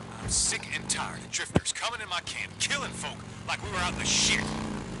 I'm sick and tired of drifters coming in my camp, killing folk like we were out in the shit.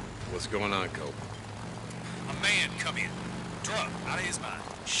 What's going on, Cope? A man come in, drunk, out of his mind,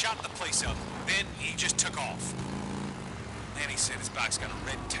 shot the place up, then he just took off. And he said his bike's got a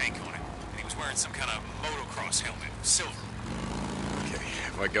red tank on it, and he was wearing some kind of motocross helmet, silver. Okay,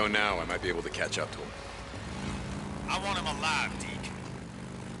 if I go now, I might be able to catch up to him. I want him alive, Deke.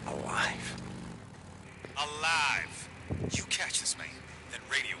 Alive? Alive. You catch this man, then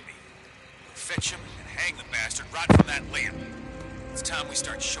radio me. We'll fetch him and hang the bastard right from that limb. It's time we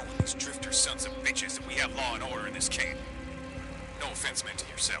start showing these drifter sons of bitches that we have law and order in this camp. No offense meant to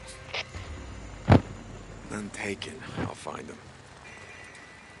yourself. None taken. I'll find him.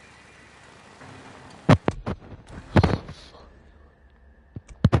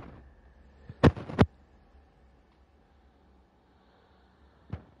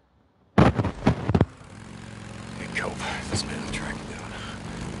 Hey, Cope. This man I'm tracking down.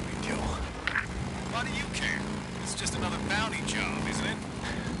 We kill. Why do you care? It's just another bounty job, isn't it?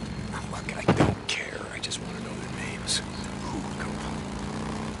 Look, I don't care. I just want to know their names. Who, Cope?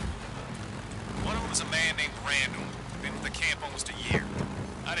 One of them was a man named Randall. Been with the camp almost a year.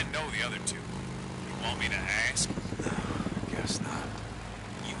 I didn't know the other two. You want me to ask? No, I guess not.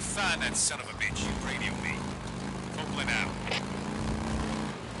 You find that son of a bitch. You radio me. Copeland out.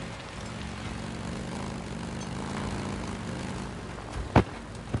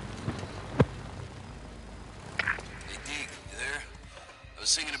 Hey, Deke, you there? I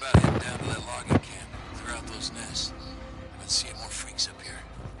was thinking about heading down to that logging camp. Clear out those nests. I've been seeing more freaks up here.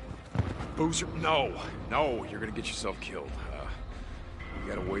 Boozer, no. No, you're gonna get yourself killed. You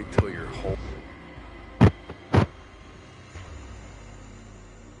gotta wait till you're whole.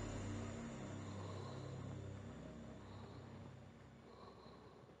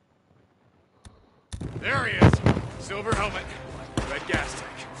 There he is. Silver helmet, red gas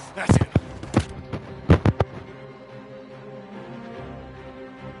tank. That's him.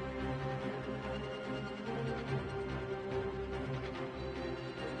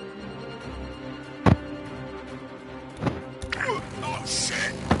 Oh,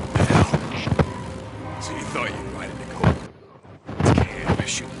 shit! The hell? So you thought you'd ride into Cope? Can't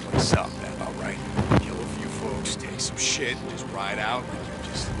shoot the place up, that about right? Kill a few folks, take some shit, and just ride out like you're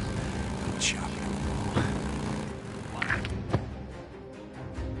just chopping it.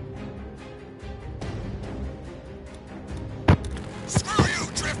 Screw you,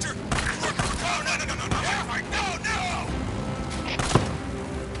 Drifter! No!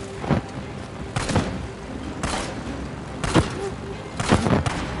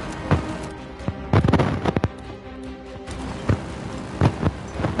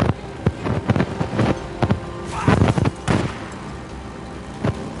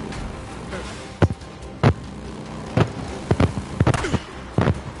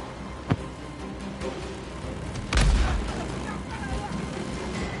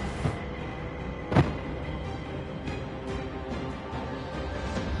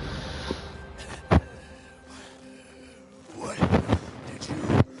 What did you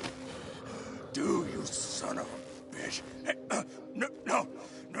do, you son of a bitch? Hey, no.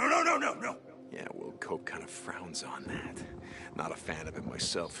 Yeah, well, Cope kind of frowns on that. Not a fan of it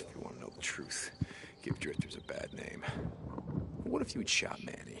myself, if you want to know the truth. Give drifters a bad name. What if you had shot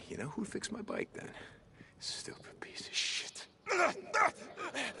Manny? You know, who'd fix my bike then? Stupid piece of shit.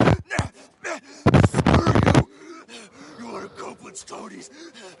 Screw you! You are Copeland's toadies,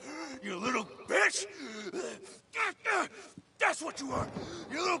 you little bitch! That's what you are,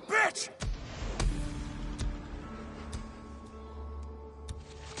 you little bitch!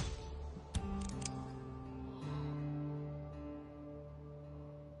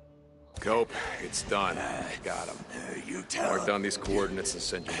 Cope, it's done. Got him. You tell Mark him. down these coordinates and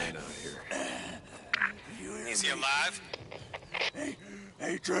send your man out here. Is he alive?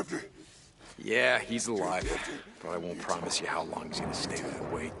 Hey, Drifter. Yeah, he's alive. But I won't promise you how long he's gonna stay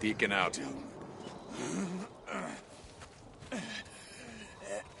that way. Deacon out.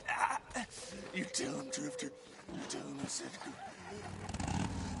 You tell him, Drifter. You tell him I said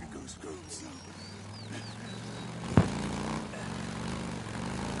Hey,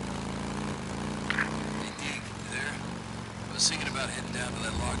 Deke, you there? I was thinking about heading down to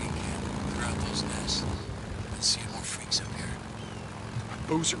that logging camp, clear out those nests. I've been seeing more freaks up here.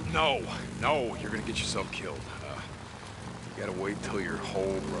 Boozer, no. No, you're gonna get yourself killed. You gotta wait till you're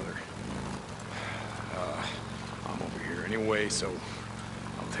whole, brother. I'm over here anyway, so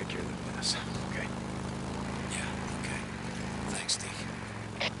I'll take care of the mess, okay? Yeah, okay. Thanks, Deke.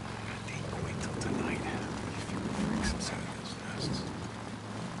 Deke, wait till tonight. Fewer freaks inside those nests.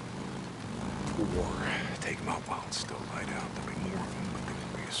 Or take them out while it's still light out. There'll be more of them, but they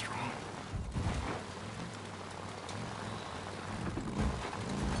won't be as strong.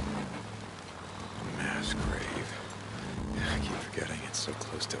 Mass grave. I keep forgetting it's so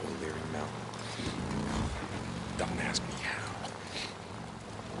close to O'Leary Mountain. Don't ask me how.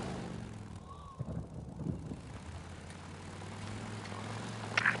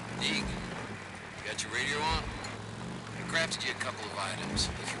 Deke, you got your radio on? I grabbed you a couple of items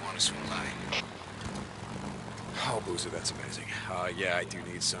if you want to swing by. Oh, Boozer, that's amazing. Yeah, I do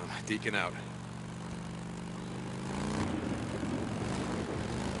need some. Deacon out.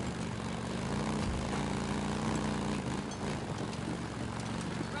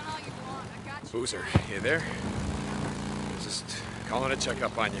 Run all you want. I got you. Boozer, you there? Just calling to check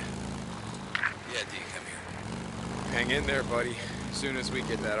up on you. Yeah, Deke, I'm here. Hang in there, buddy. As soon as we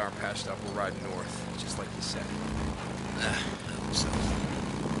get that arm patched up, we're riding north, just like you said. I hope so.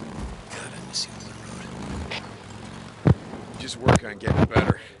 God, I miss you on the road. Just work on getting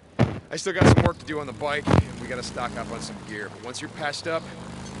better. I still got some work to do on the bike, and we gotta stock up on some gear. But once you're patched up,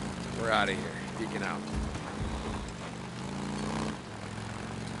 we're out of here. Deacon out.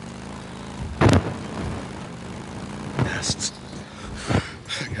 Nests.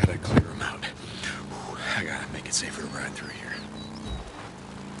 I gotta clear them out. I gotta make it safer to ride through here.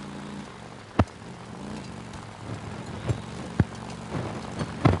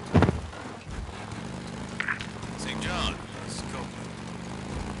 St. John, this is Copeland.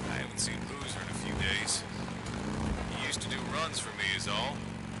 I haven't seen Boozer in a few days. He used to do runs for me is all.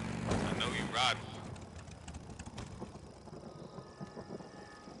 I know you ride.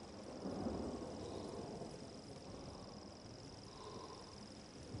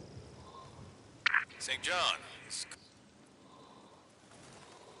 St. John, this is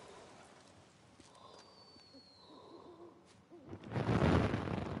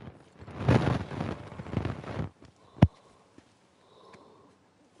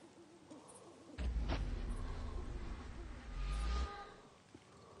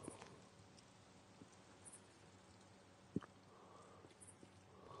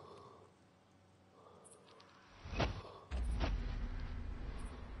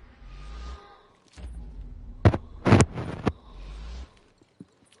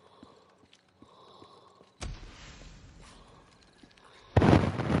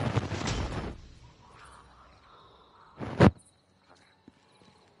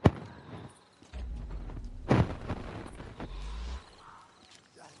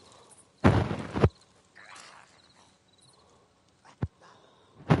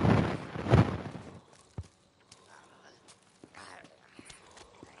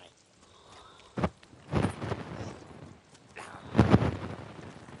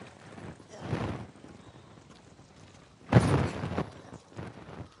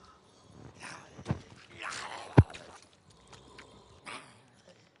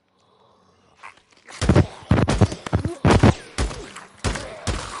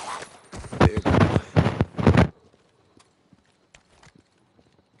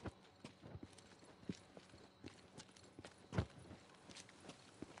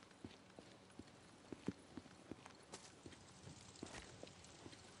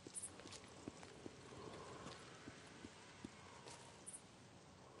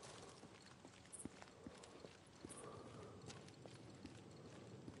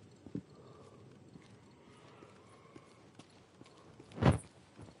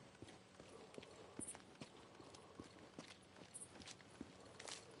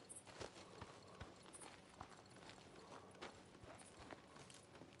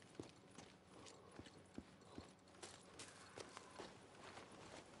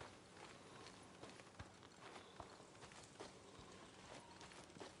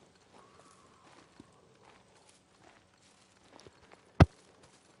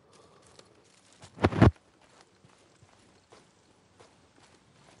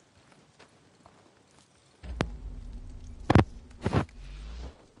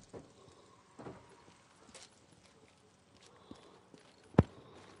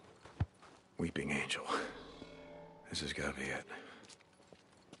Weeping Angel. This has gotta be it.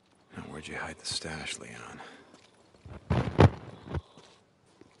 Where'd you hide the stash, Leon?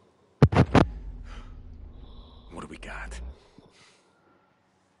 What do we got?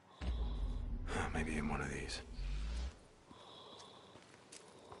 Maybe in one of these.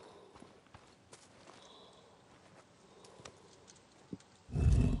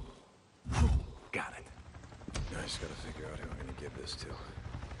 Got it. I just gotta figure out who I'm gonna give this to.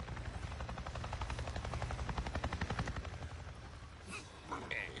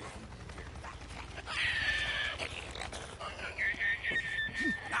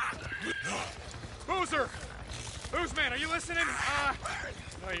 Boozer! Boozman, are you listening?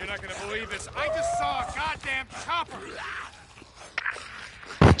 No, you're not gonna believe this. I just saw a goddamn chopper!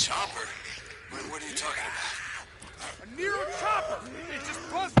 Chopper? What are you talking about? A Nero chopper! It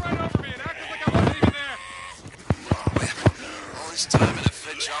just buzzed right over me and acted like I wasn't even there! All this time and a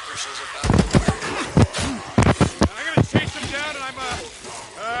Fed chopper shows up out of nowhere. I'm gonna chase them down and I'm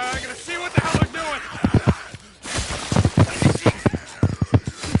gonna see what the hell they're doing!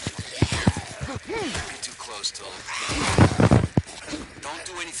 Don't get too close to them. Don't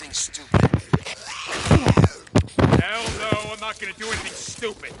do anything stupid. Hell no, I'm not gonna do anything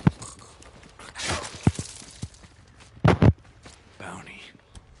stupid! Bounty.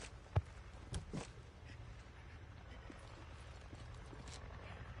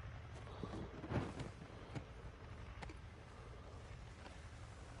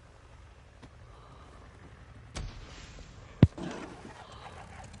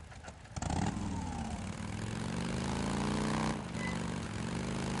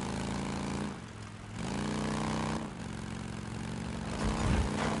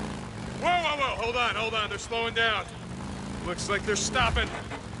 Whoa, hold on, they're slowing down. Looks like they're stopping.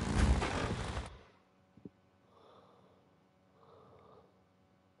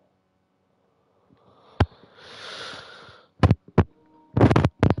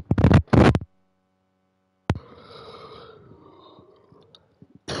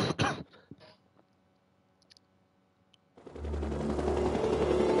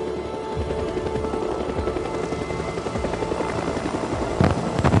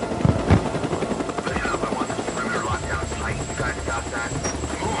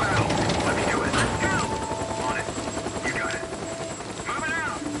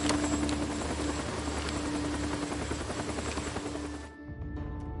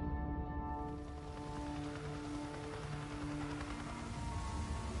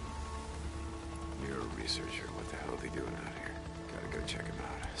 Researcher, what the hell are they doing out here? Gotta go check them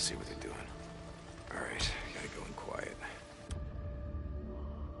out, see what they're doing. Alright, gotta go in quiet.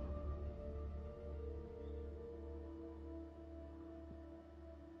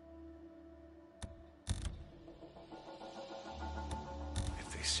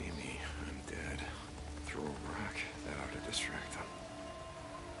 If they see me, I'm dead. Throw a rock, that ought to distract them.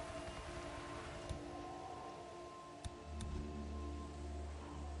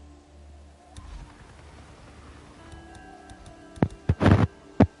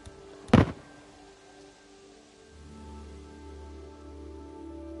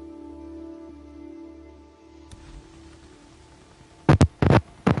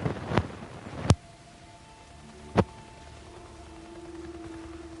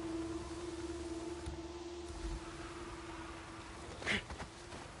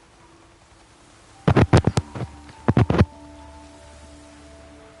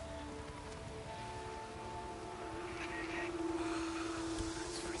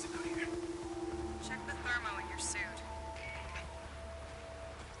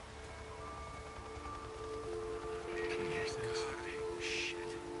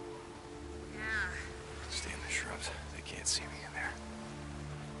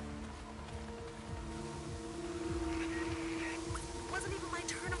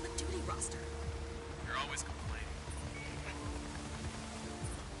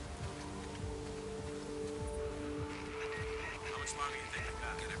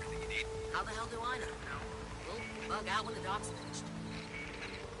 How the hell do I know? We'll bug out when the dog's finished.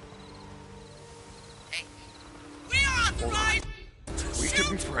 Hey, we are authorized to We shoot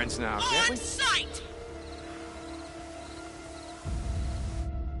could be friends now, can't we? on sight!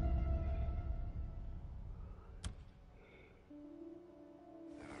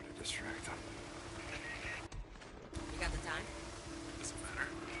 That ought to distract them. You got the time? Doesn't matter.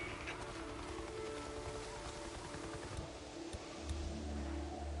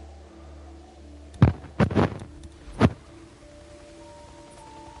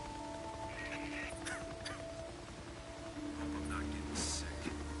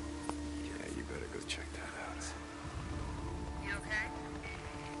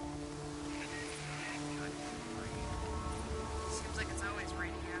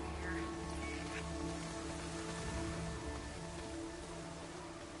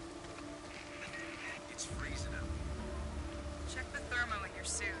 your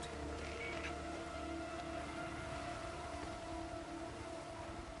suit.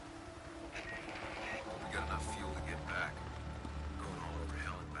 We got enough fuel to get back. Going all over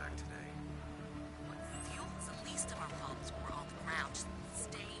hell and back today. Fuel's the least of our problems when we're on the ground. Just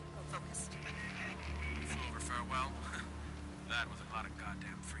stay focused. Flew over farewell? That was a lot of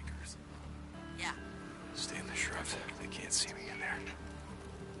goddamn freakers. Yeah. Stay in the shrubs. They can't see me in there.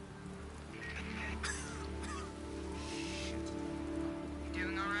 You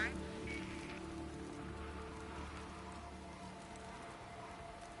doing all right?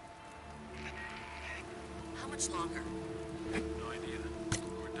 How much longer? No idea.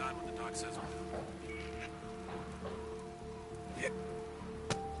 We're done when the doc says we're done.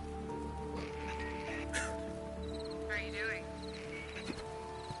 How are you doing?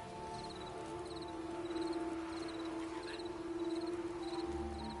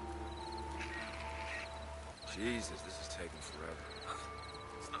 Jesus, this is taking forever.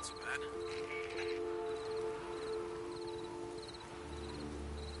 It's not so bad.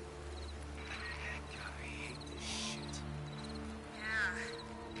 God, I hate this shit. Yeah.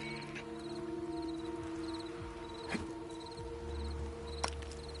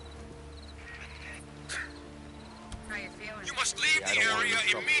 How you feeling? You must leave Yeah, I the don't want area any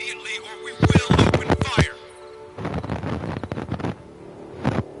trouble. immediately or we will open fire.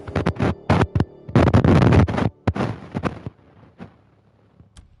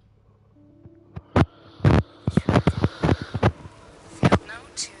 Field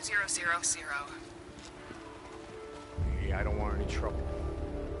note 2000. Yeah, I don't want any trouble.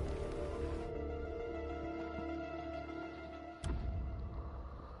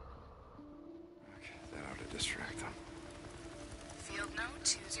 Okay, that ought to distract them. Field note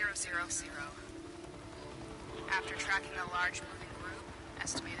 2000. After tracking a large moving group,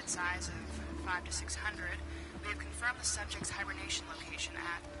 estimated size of 500 to 600, we have confirmed the subject's hibernation location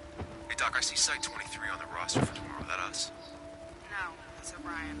at... Hey, Doc, I see Site 23 on the roster for tomorrow. That us? No, that's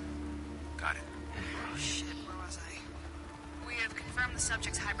O'Brien. Got it. Oh, shit, where was I? We have confirmed the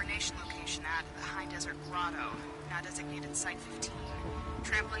subject's hibernation location at the High Desert Grotto, now designated Site 15.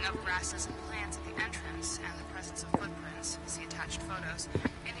 Trampling of grasses and plants at the entrance and the presence of footprints, see attached photos,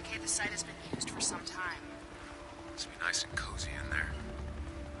 indicate the site has been used for some time. Must be nice and cozy in there.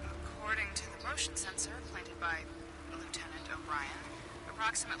 According to the motion sensor planted by Lieutenant O'Brien,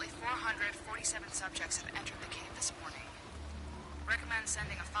 approximately 447 subjects have entered the cave this morning. Recommend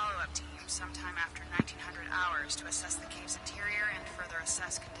sending a follow-up team sometime after 1900 hours to assess the cave's interior and further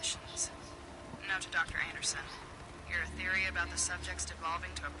assess conditions. Note to Dr. Anderson. Your theory about the subjects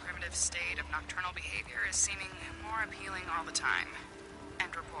devolving to a primitive state of nocturnal behavior is seeming more appealing all the time.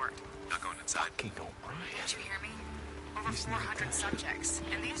 End report. Not going inside. King O'Brien. Did you hear me? Over 400 subjects.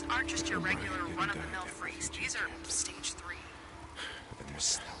 And these aren't just your regular run-of-the-mill freaks. These are stage 3. But they're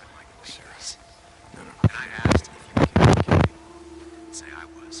smelling like the Sarahs. No. And I asked if you were kidding. Say I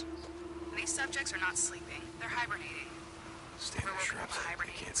was. These subjects are not sleeping. They're hibernating. Stay in the shrubs.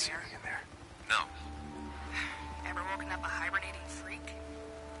 They can't see me in there. No. Ever woken up a hibernating freak?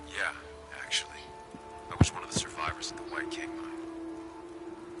 Yeah, actually. I was one of the survivors at the White King mine.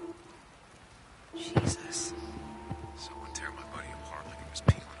 Jesus. Someone tear my buddy apart like he was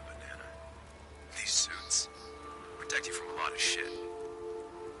peeling a banana. These suits protect you from a lot of shit.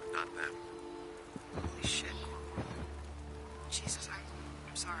 But not them. Holy shit, Corporal. Jesus,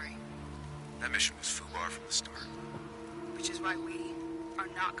 I'm sorry. That mission was FUBAR from the start. Which is why we are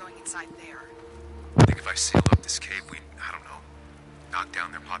not going inside there. I think if I seal up this cave, we, I don't know, knock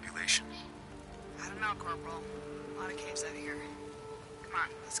down their population. I don't know, Corporal. A lot of caves out here. Come on,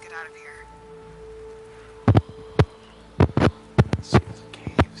 let's get out of here. Seal the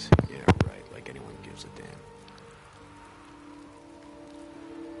caves. Yeah, right. Like anyone gives a damn.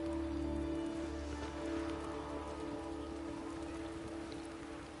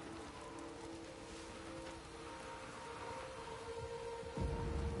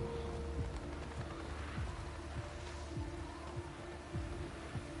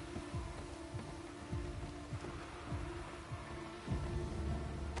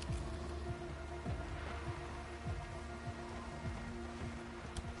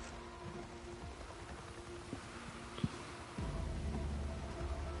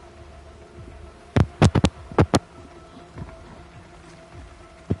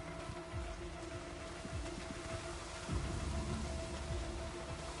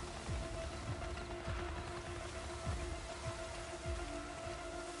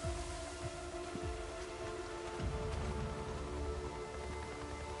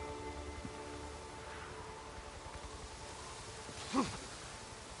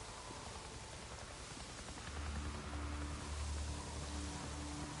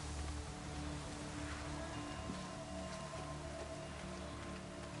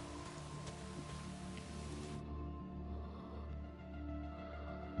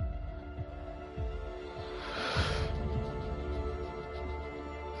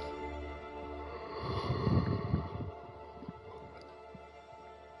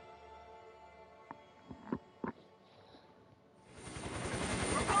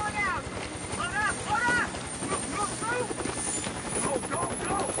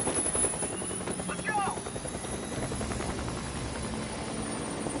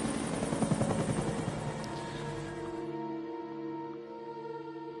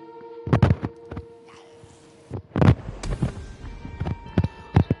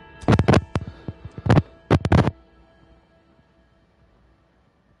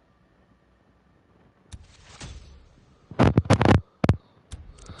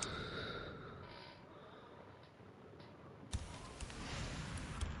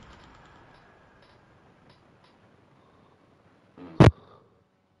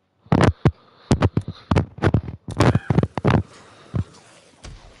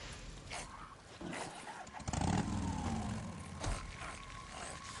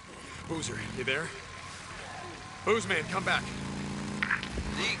 Boozer, you there? Boozman, come back.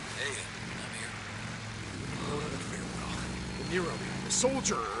 Deke, hey, I'm here. No, not very well. The Nero, the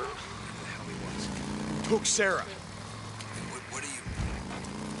soldier, whatever the hell he was, who took Sarah. What do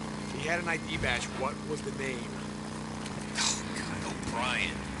you... He had an ID badge. What was the name? Oh, God,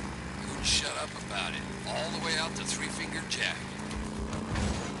 O'Brien. Couldn't shut up about it. All the way out to Three Finger Jack.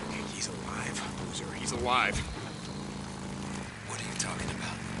 Hey, he's alive, Boozer. He's alive. What are you talking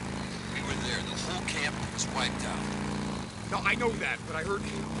about? We were there. The whole camp was wiped out. No, I know that, but I heard...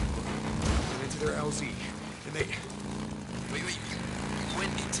 went into their LZ, and they... Wait, you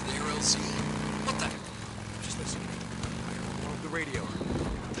went into their LZ? What the... Just listen. I heard on the radio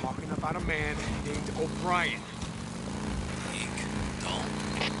talking about a man named O'Brien. Deke, don't.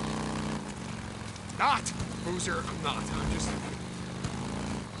 Not! Boozer, I'm not. I'm just...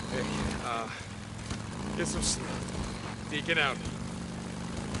 Hey, get some sleep. Deacon out.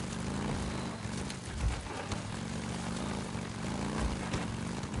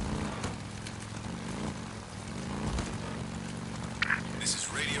 This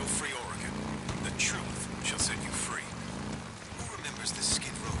is Radio Free Oregon. The truth shall set you free. Who remembers the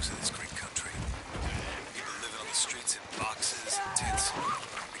skid rows of this great country? People living on the streets in boxes and tents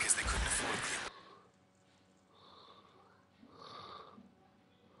because they couldn't afford clean.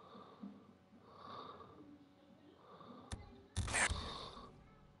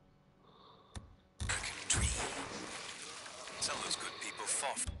 American dream. Some of those good people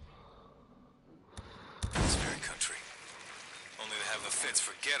fought for this very country. Only to have the feds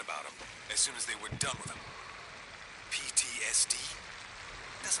forget about them as soon as they were done with them. PTSD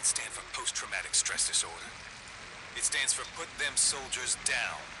doesn't stand for post-traumatic stress disorder. It stands for put them soldiers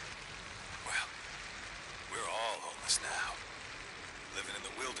down. Well, we're all homeless now, living in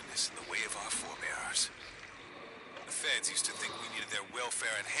the wilderness in the way of our forebears. The feds used to think we needed their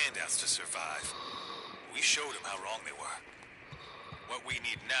welfare and handouts to survive. We showed them how wrong they were. What we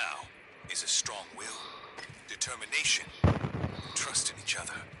need now is a strong will, determination, trust in each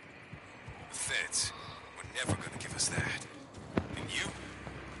other. The feds were never gonna give us that. And you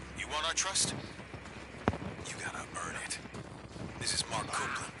want our trust? You gotta earn it. This is Mark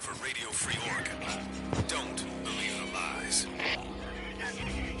Copeland for Radio Free Oregon. Don't believe the lies.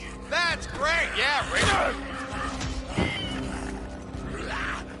 That's great! Yeah, Radio...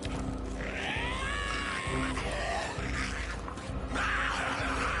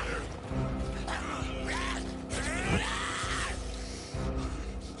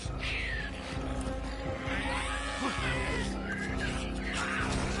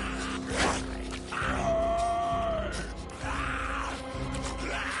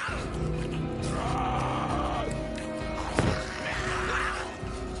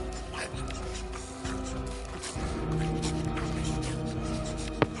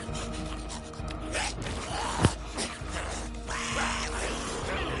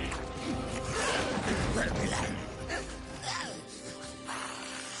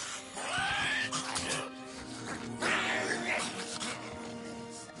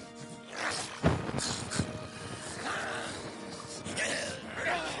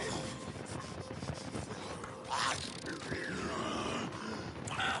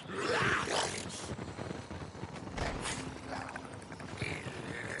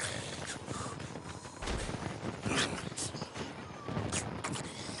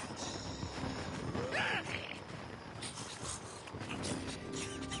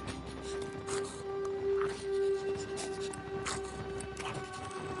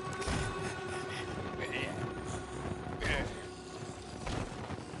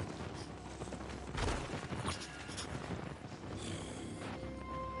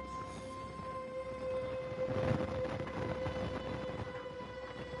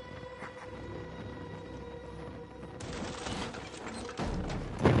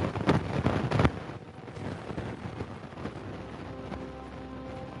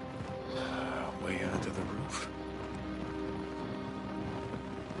 Way onto the roof.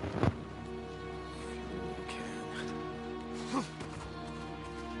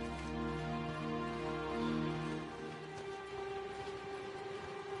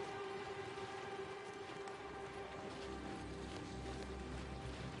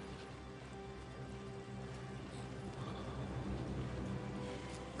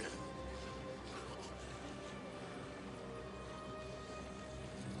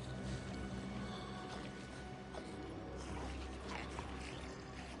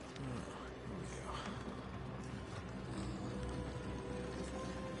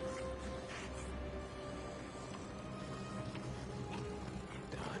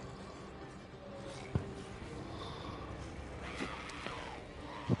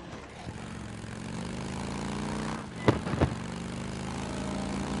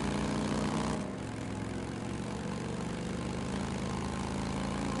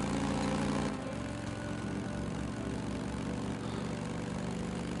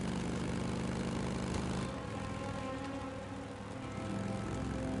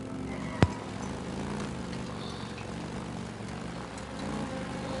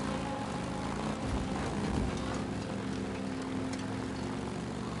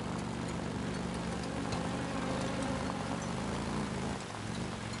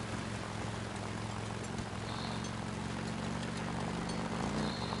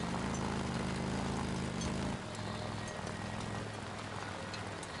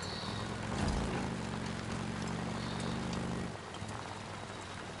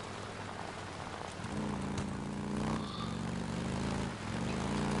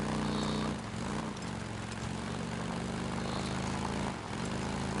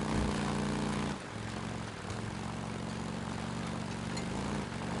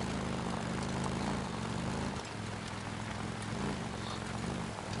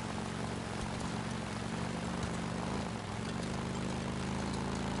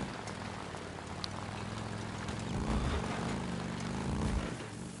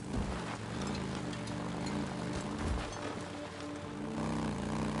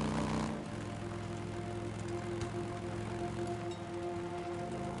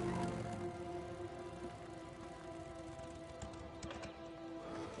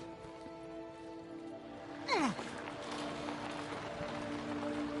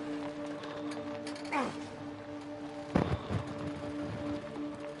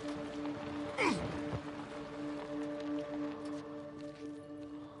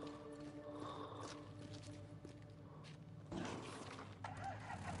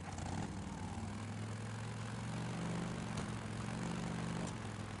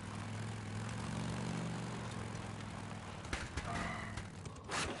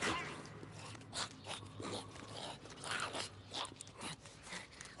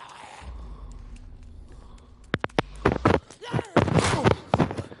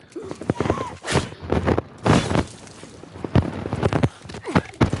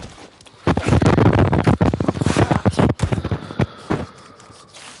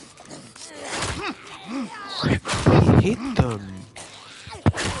 hit them.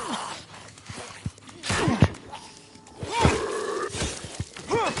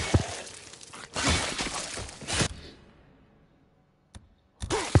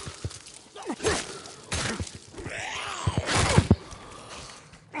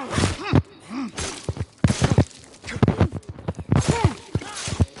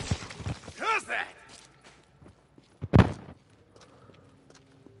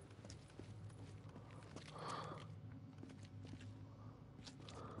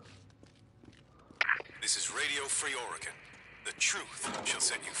 This is Radio Free Oregon. The truth shall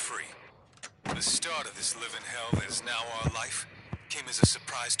set you free. The start of this living hell that is now our life came as a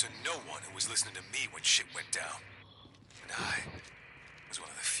surprise to no one who was listening to me when shit went down. And I was one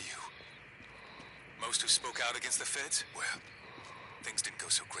of the few. Most who spoke out against the feds, well, things didn't go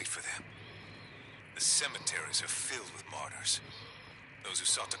so great for them. The cemeteries are filled with martyrs. Those who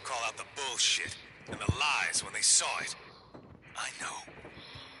sought to call out the bullshit and the lies when they saw it. I know,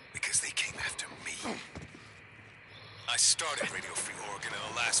 because they came after me. I started Radio Free Oregon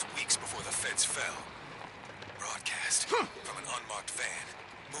in the last weeks before the feds fell. Broadcast from an unmarked van,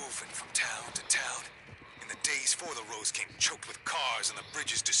 moving from town to town. In the days before the roads came choked with cars and the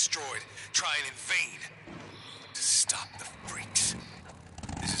bridges destroyed, trying in vain to stop the freaks.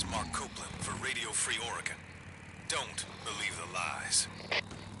 This is Mark Copeland for Radio Free Oregon. Don't believe the lies.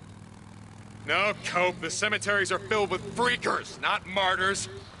 No, Cope, the cemeteries are filled with freakers, not martyrs.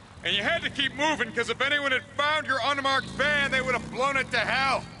 And you had to keep moving, because if anyone had found your unmarked van, they would have blown it to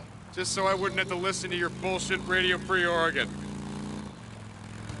hell. Just so I wouldn't have to listen to your bullshit Radio Free Oregon.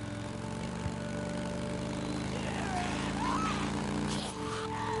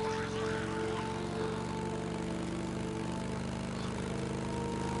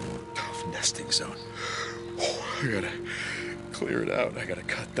 Tough nesting zone. Oh, I gotta clear it out. I gotta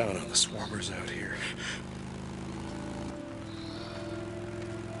cut down on the swarmers out here.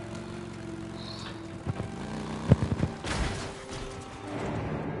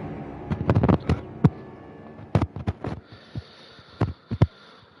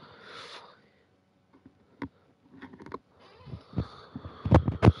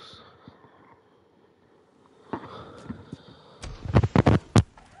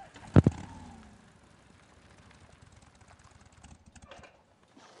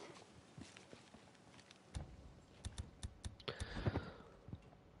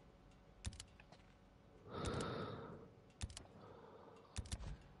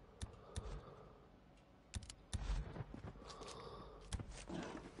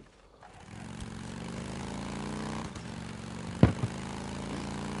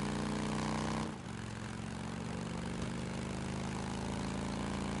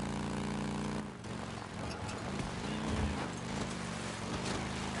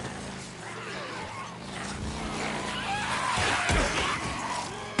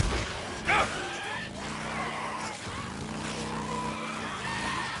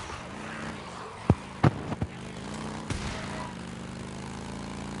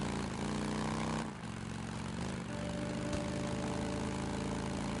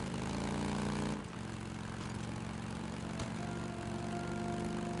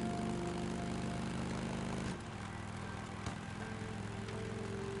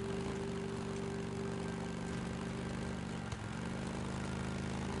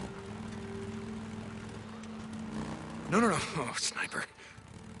 No. Oh, sniper.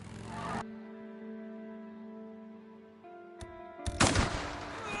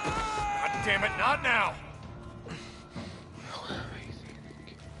 God damn it, not now!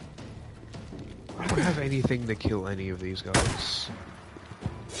 I don't have anything to kill any of these guys.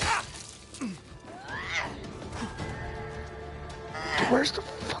 Where's the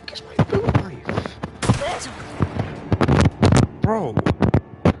fuck is my boot knife? Bro.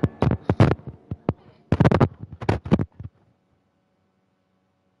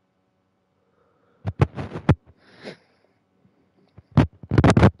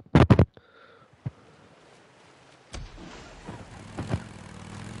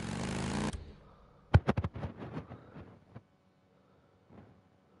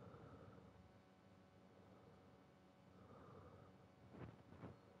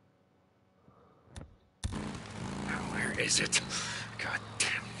 Where is it? God damn,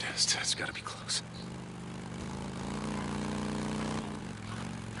 it's gotta be close.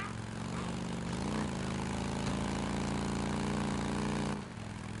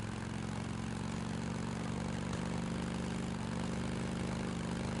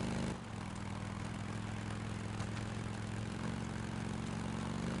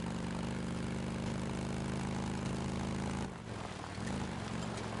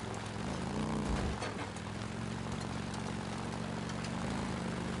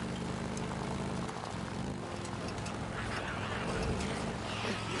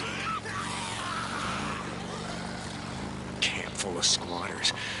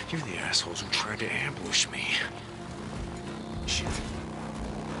 You're the assholes who tried to ambush me. Shit.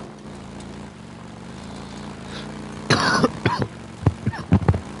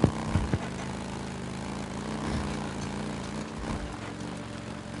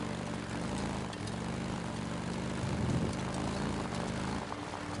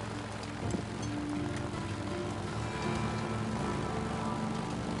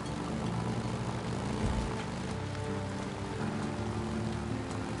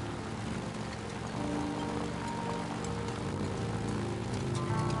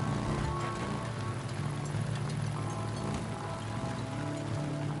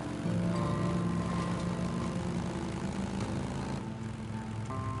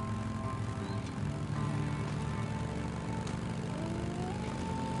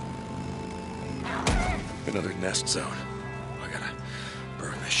 Another nest zone. I gotta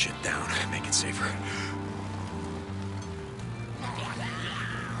burn this shit down, make it safer.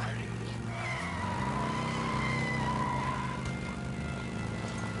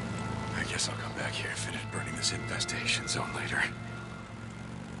 I guess I'll come back here and finish burning this infestation zone later.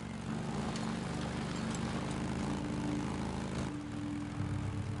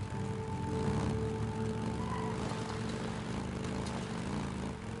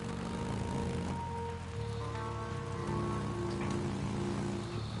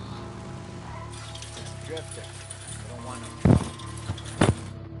 Drifter. I don't want him.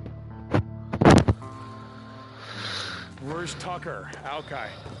 Where's Tucker? Alki.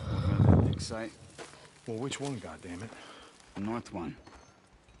 Big sight. Well, which one, goddammit? The north one.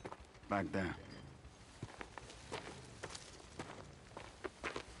 Back there.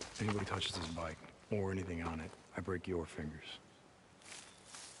 Anybody touches this bike, or anything on it, I break your fingers.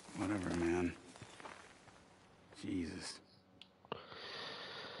 Whatever, man. Jesus.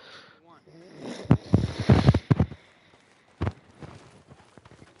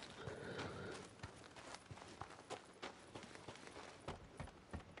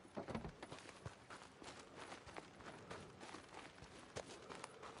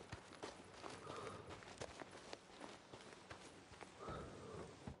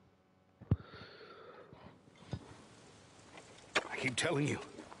 I keep telling you.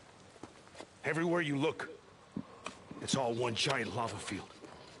 Everywhere you look, it's all one giant lava field.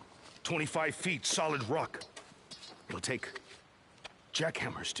 25 feet solid rock. It'll take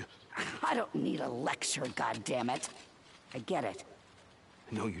jackhammers to... I don't need a lecture, goddammit. I get it.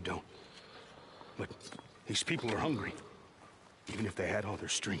 No, you don't. But these people are hungry. Even if they had all their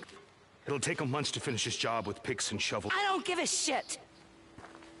strength. It'll take them months to finish this job with picks and shovels. I don't give a shit.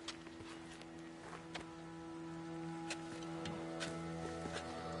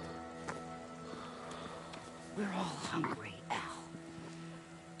 We're all hungry, Al.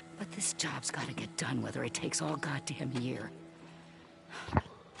 But this job's gotta get done whether it takes all goddamn year.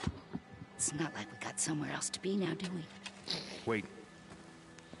 It's not like we got somewhere else to be now, do we? Wait.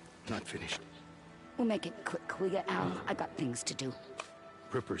 Not finished. We'll make it quick, will ya, Al? I got things to do.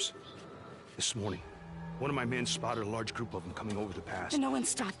 Rippers. This morning, one of my men spotted a large group of them coming over the pass. And no one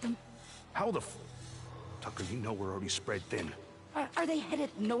stopped them? How the f... Tucker, you know we're already spread thin. Are they headed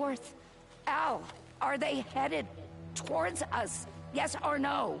north? Al, are they headed towards us? Yes or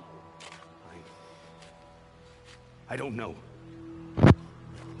no? I don't know.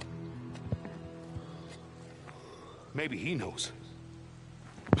 Maybe he knows.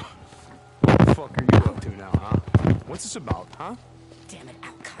 What the fuck are you up to now, huh? What's this about, huh? Damn it,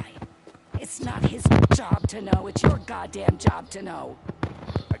 Alki. It's not his job to know, it's your goddamn job to know.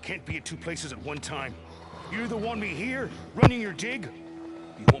 I can't be at two places at one time. You either want me here, running your dig, or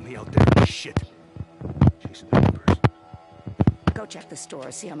you want me out there in the shit, chasing the Rippers. Go check the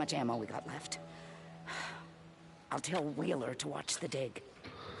store, see how much ammo we got left. I'll tell Wheeler to watch the dig.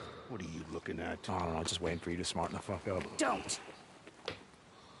 What are you looking at? I don't know, just waiting for you to smarten the fuck up. Don't!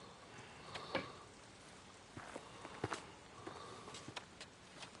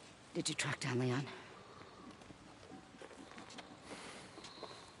 Did you track down Leon?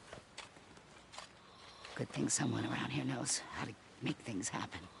 Good thing someone around here knows how to make things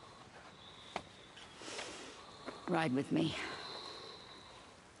happen. Ride with me.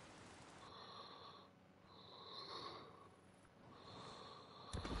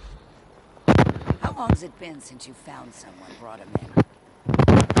 How long's it been since you found someone, brought him in?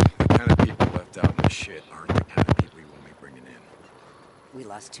 The kind of people left out in the shit aren't the kind of people you want me bringing in. We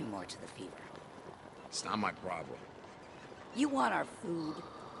lost 2 more to the fever. It's not my problem. You want our food?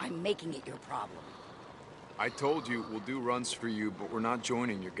 I'm making it your problem. I told you we'll do runs for you, but we're not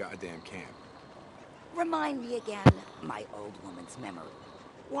joining your goddamn camp. Remind me again, my old woman's memory.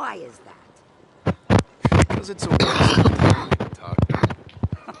 Why is that? Because it's a waste of time, Tuck.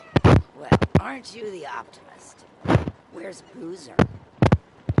 Aren't you the optimist? Where's Boozer?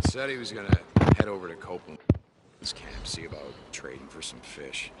 Said he was gonna head over to Copeland's camp, see about trading for some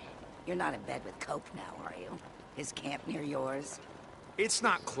fish. You're not in bed with Cope now, are you? His camp near yours? It's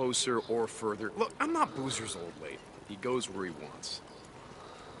not closer or further. Look, I'm not Boozer's old lady. He goes where he wants.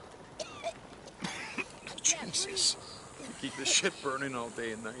 Jesus. Keep this shit burning all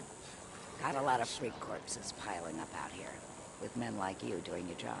day and night. Got a lot of freak corpses piling up out here. With men like you doing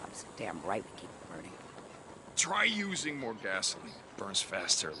your jobs. Damn right we keep it burning. Try using more gasoline. Burns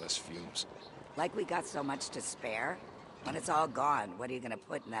faster, less fumes. Like we got so much to spare? When it's all gone, what are you gonna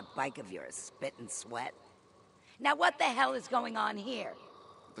put in that bike of yours? Spit and sweat? Now what the hell is going on here?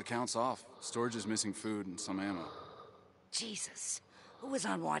 The count's off. Storage is missing food and some ammo. Jesus. Who was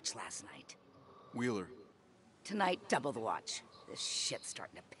on watch last night? Wheeler. Tonight, double the watch. This shit's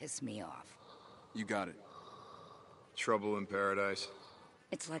starting to piss me off. You got it. Trouble in paradise.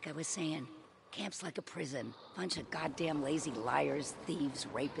 It's like I was saying. Camp's like a prison. Bunch of goddamn lazy liars, thieves,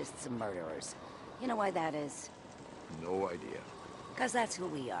 rapists, and murderers. You know why that is? No idea. 'Cause that's who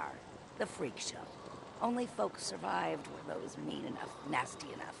we are. The freak show. Only folks survived were those mean enough,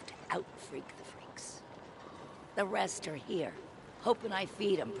 nasty enough to out-freak the freaks. The rest are here. Hoping I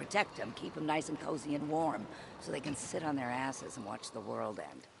feed them, protect them, keep them nice and cozy and warm, so they can sit on their asses and watch the world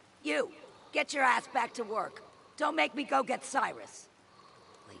end. You! Get your ass back to work. Don't make me go get Cyrus.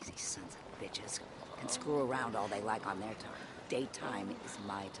 Lazy sons of bitches can screw around all they like on their time. Daytime is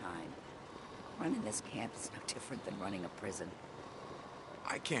my time. Running this camp is no different than running a prison.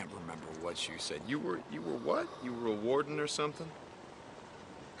 I can't remember what you said. You were what? You were a warden or something?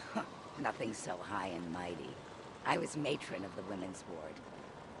 Nothing so high and mighty. I was matron of the women's ward.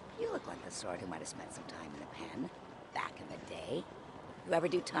 You look like the sort who might have spent some time in the pen, back in the day. You ever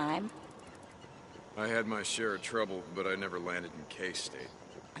do time? I had my share of trouble, but I never landed in K-State.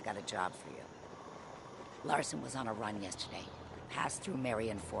 I got a job for you. Larson was on a run yesterday. Passed through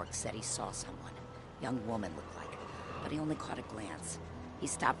Marion Fork, said he saw someone. Young woman looked like, but he only caught a glance. He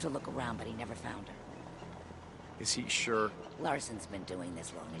stopped to look around, but he never found her. Is he sure? Larson's been doing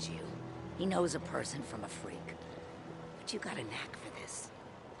this long as you. He knows a person from a freak. But you got a knack for this.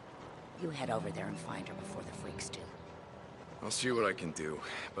 You head over there and find her before the freaks do. I'll see what I can do.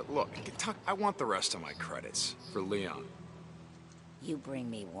 But look, I want the rest of my credits. For Leon. You bring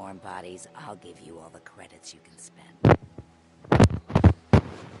me warm bodies, I'll give you all the credits you can spend.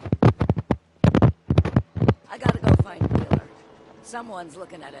 I gotta go find Wheeler. Someone's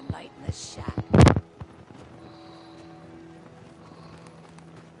looking at a night in this shack.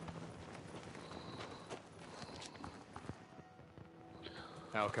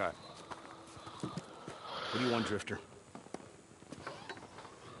 Alcott. What do you want, Drifter?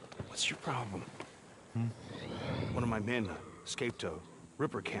 What's your problem? One of my men escaped to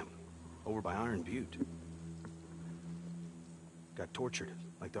Ripper Camp over by Iron Butte. Got tortured,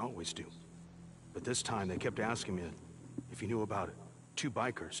 like they always do. But this time they kept asking me if you knew about it. 2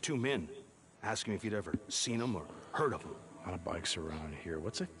 bikers, 2 men, asking me if you'd ever seen them or heard of them. A lot of bikes around here.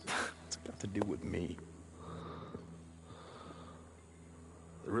 What's it got to do with me?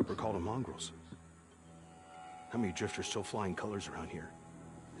 The Ripper called them mongrels. How many drifters still flying colors around here?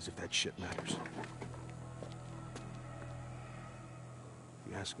 As if that shit matters.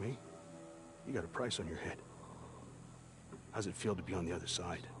 If you ask me, you got a price on your head. How's it feel to be on the other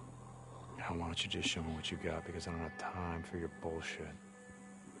side? Now, why don't you just show me what you got, because I don't have time for your bullshit.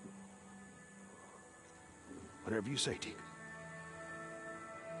 Whatever you say, Teague.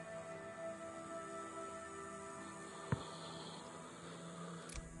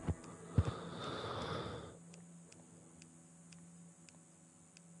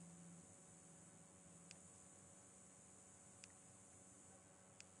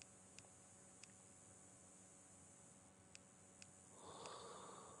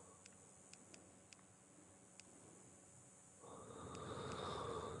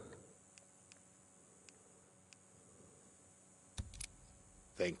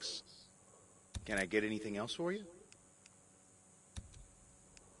 Thanks. Can I get anything else for you?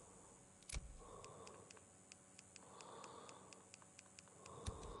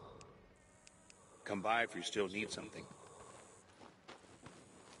 Come by if you still need something.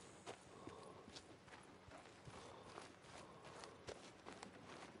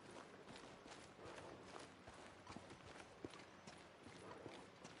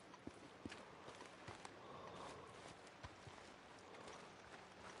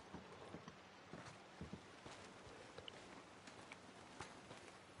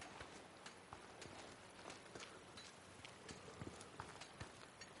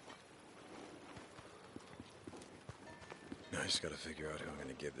 I just gotta figure out who I'm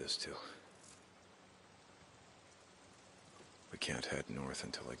gonna give this to. We can't head north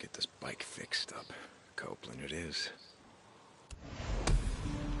until I get this bike fixed up. Copeland it is.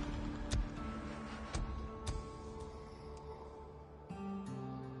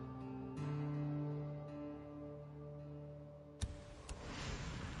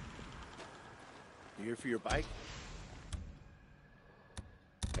 You here for your bike?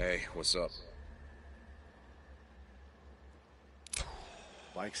 Hey, what's up?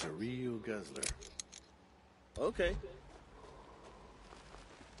 Bike's a real guzzler. Okay.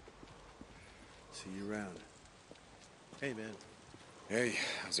 See you around. Hey, man. Hey,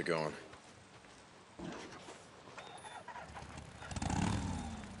 how's it going?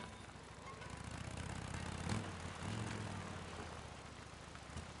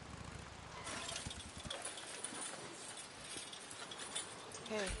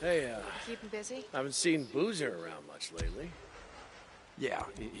 Hey, Hey, keeping busy? haven't seen Boozer around much lately. Yeah,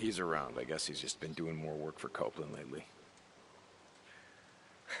 he's around. I guess he's just been doing more work for Copeland lately.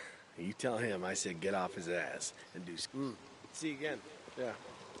 You tell him I said get off his ass and do... See you again. Yeah.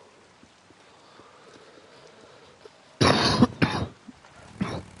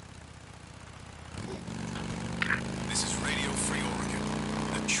 This is Radio Free Oregon.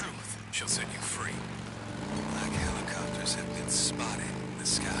 The truth shall set you free. Black helicopters have been spotted in the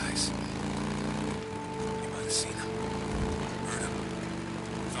skies. You might have seen them, heard them,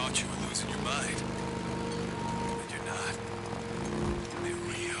 thought you were losing your mind. But you're not. They're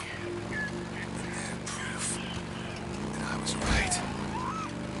real. And they're proof that I was right.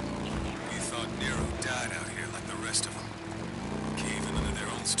 You thought Nero died out here like the rest of them, caving under their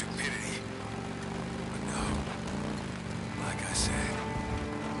own stupidity. But no. Like I said,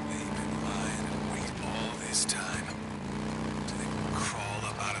 they've been lying in wait all this time. Till they can crawl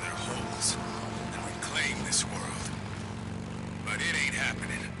up out of their holes and reclaim this world. But it ain't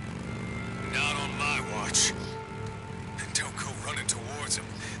happening. Not on my watch. And don't go running towards them,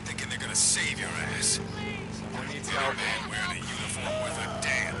 thinking they're gonna save your ass. Someone needs help. Man wearing a uniform worth a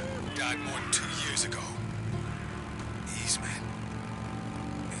damn died more than 2 years ago. These men,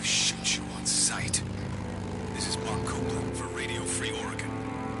 they'll shoot you on sight. This is Mark Copeland for Radio Free Oregon.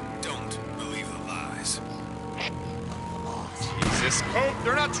 Don't believe the lies. Jesus, Cope,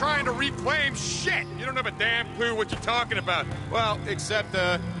 they're not trying to reclaim shit! You don't have a damn clue what you're talking about. Well, except,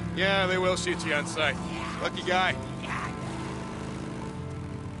 yeah, they will shoot you on sight. Lucky guy.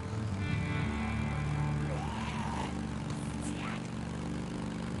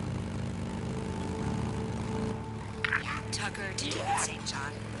 Tucker to Deacon St.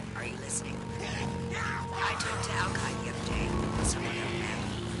 John. Are you listening? I talked to Al-Qaeda the other day. Some of them men.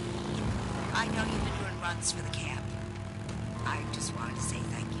 I know you've been doing runs for the camp. I just wanted to say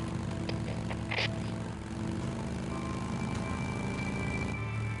thank you.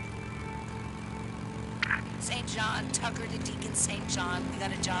 St. John, Tucker to Deacon St. John. We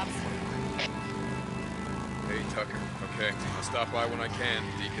got a job for you. Hey, Tucker. Okay, I'll stop by when I can.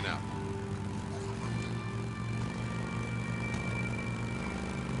 Deacon out.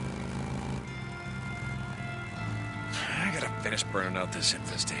 I gotta finish burning out this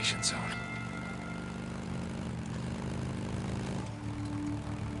infestation zone.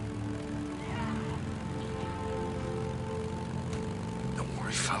 Don't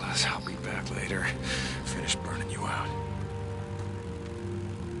worry, fellas. I'll be back later. Finish burning you out.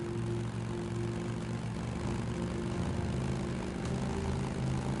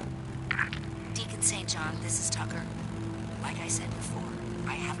 Deacon St. John, this is Tucker. Like I said before,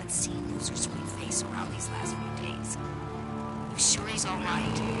 I haven't seen Loser's sweet face around these last few days. You sure he's all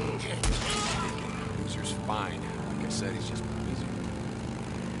right? Loser's fine. Like I said, he's just busy.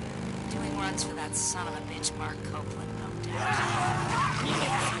 Doing runs for that son of a bitch, Mark Copeland, no doubt. He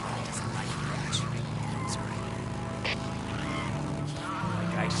doesn't like you much. He's right.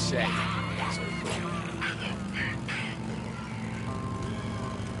 Like I said,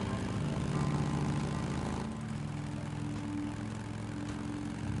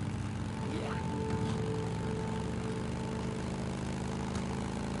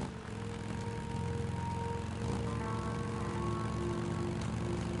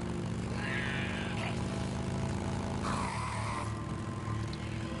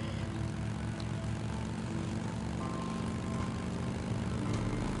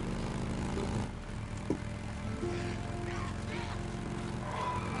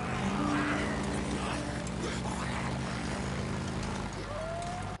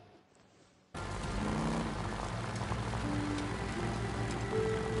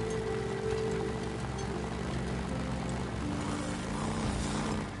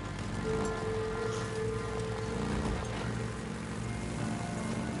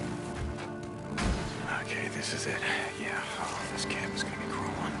 This is it. Yeah. Oh, this camp is gonna be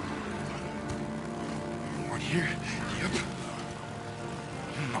crawling. More in here? Yep.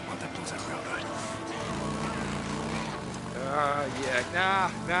 Oh, that blows out real good. Yeah.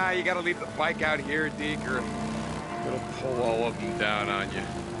 Nah, you gotta leave the bike out here, Deke, or it'll pull all of them down on you.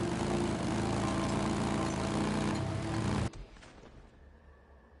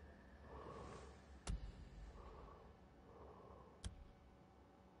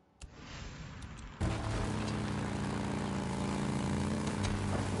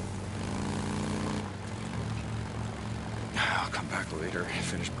 I'll come back later and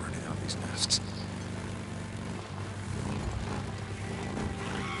finish burning out these nests.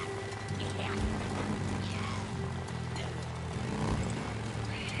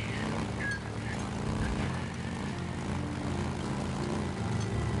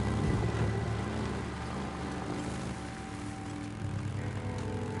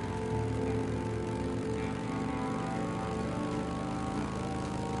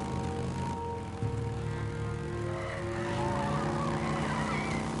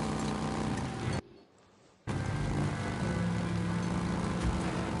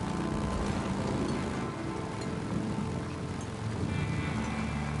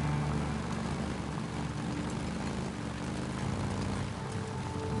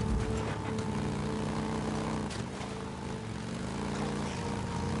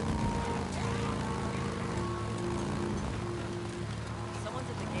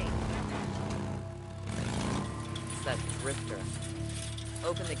 That drifter.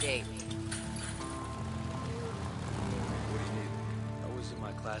 Open the gate. What do you need? I was in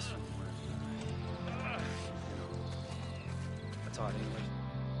my classroom when, I taught English.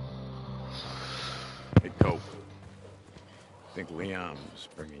 Hey, Cope. I think Leon was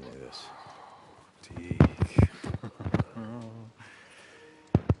bringing you this. Deke.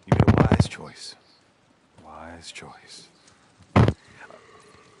 You made a wise choice. Wise choice.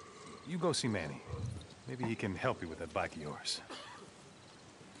 You go see Manny. Maybe he can help you with that bike of yours.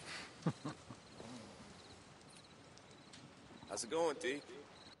 How's it going, Deke?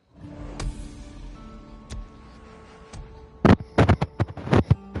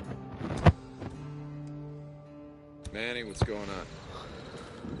 Manny, what's going on?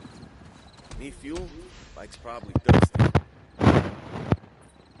 Need fuel? Bike's probably thirsty.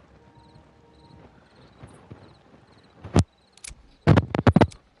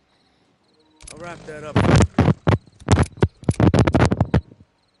 I'll wrap that up.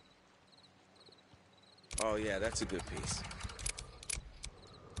 Oh yeah, that's a good piece.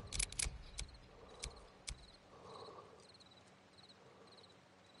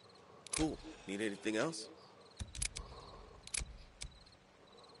 Cool. Need anything else?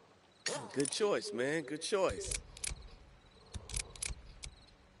 Good choice, man. Good choice.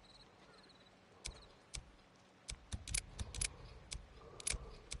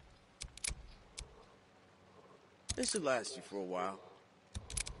 This should last you for a while.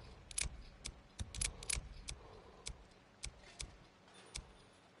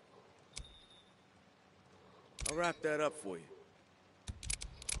 I'll wrap that up for you.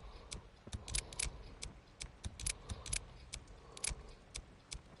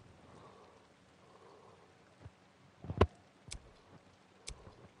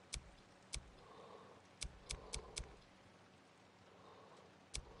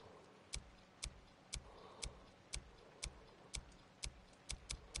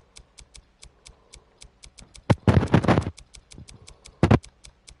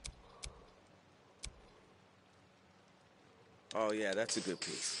 Oh yeah, that's a good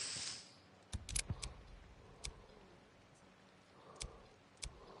piece.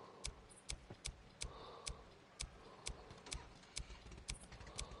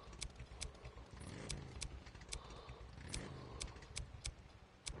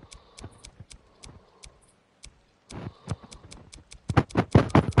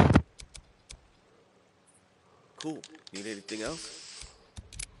 Cool. Need anything else?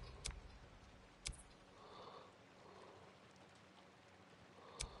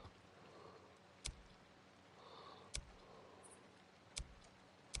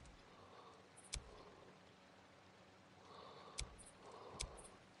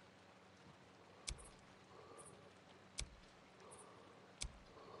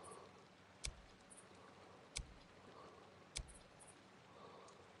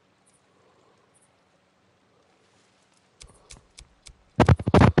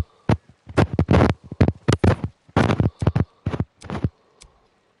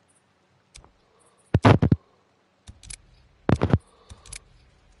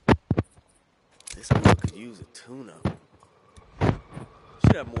 This boy could use a tune-up.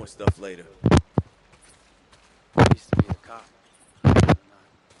 Should have more stuff later. cop.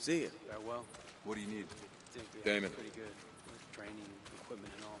 See ya. Farewell. What do you need? Damon. Pretty good. Training,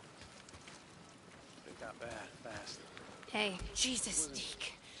 equipment, and all. It got bad fast. Hey, Jesus,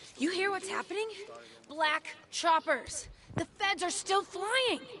 Deke. You hear what's happening? Black choppers. The feds are still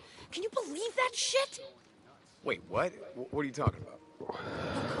flying. Can you believe that shit? Wait, what? What are you talking about? No,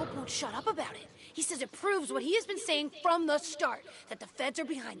 Cope won't shut up about it. He says it proves what he has been saying from the start, that the feds are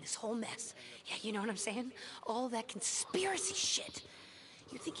behind this whole mess. Yeah, you know what I'm saying? All that conspiracy shit.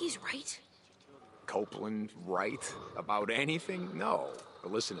 You think he's right? Copeland right about anything? No.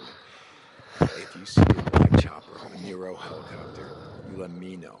 But listen to me. If you see a black chopper or a Nero helicopter, you let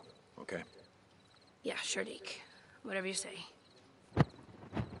me know, okay? Yeah, sure, Deke. Whatever you say.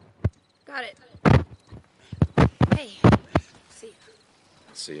 Got it. Hey, see ya.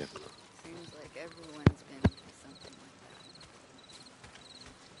 See ya. Seems like everyone's been through something like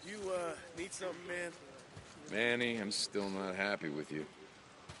that. You, need something, man? Manny, I'm still not happy with you.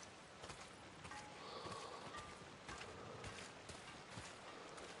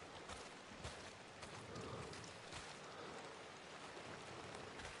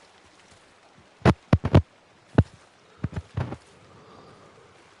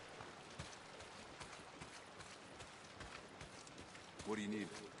 What do you need?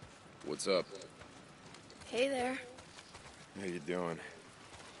 What's up? Hey there. How you doing?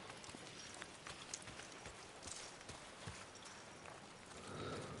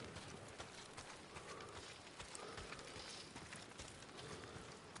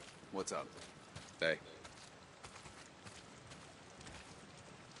 What's up? Hey.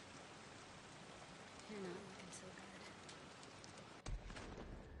 You're not looking so good.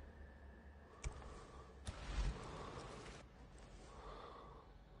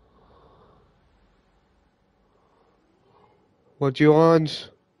 What you want?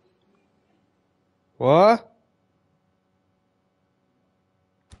 What?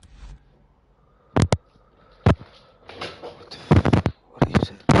 What is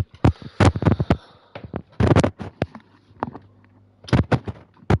it?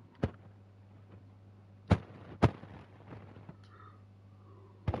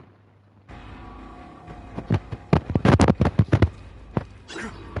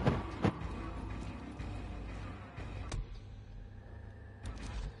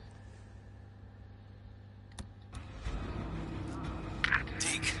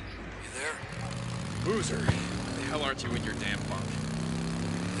 Boozer, why the hell aren't you in your damn bunk?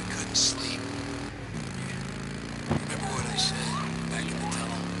 I couldn't sleep. Remember what I said back in the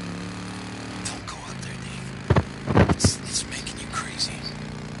tunnel? Don't go out there, Deke. It's making you crazy.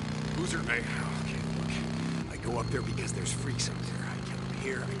 Boozer, okay, look. I go up there because there's freaks up there. I kill them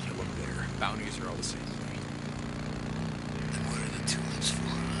here, I kill them there. Bounties are all the same to me. Then what are the tulips for,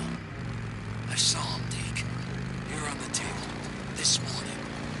 huh? I saw them, Deke. Here on the table. This morning.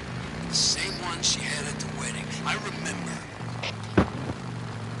 The same one she had at the wedding. I remember.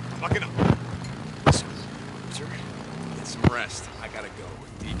 Fucking up. Listen, Boozer, get some rest. I gotta go.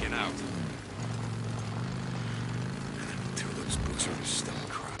 Deacon out. Tulips, Boozer, still.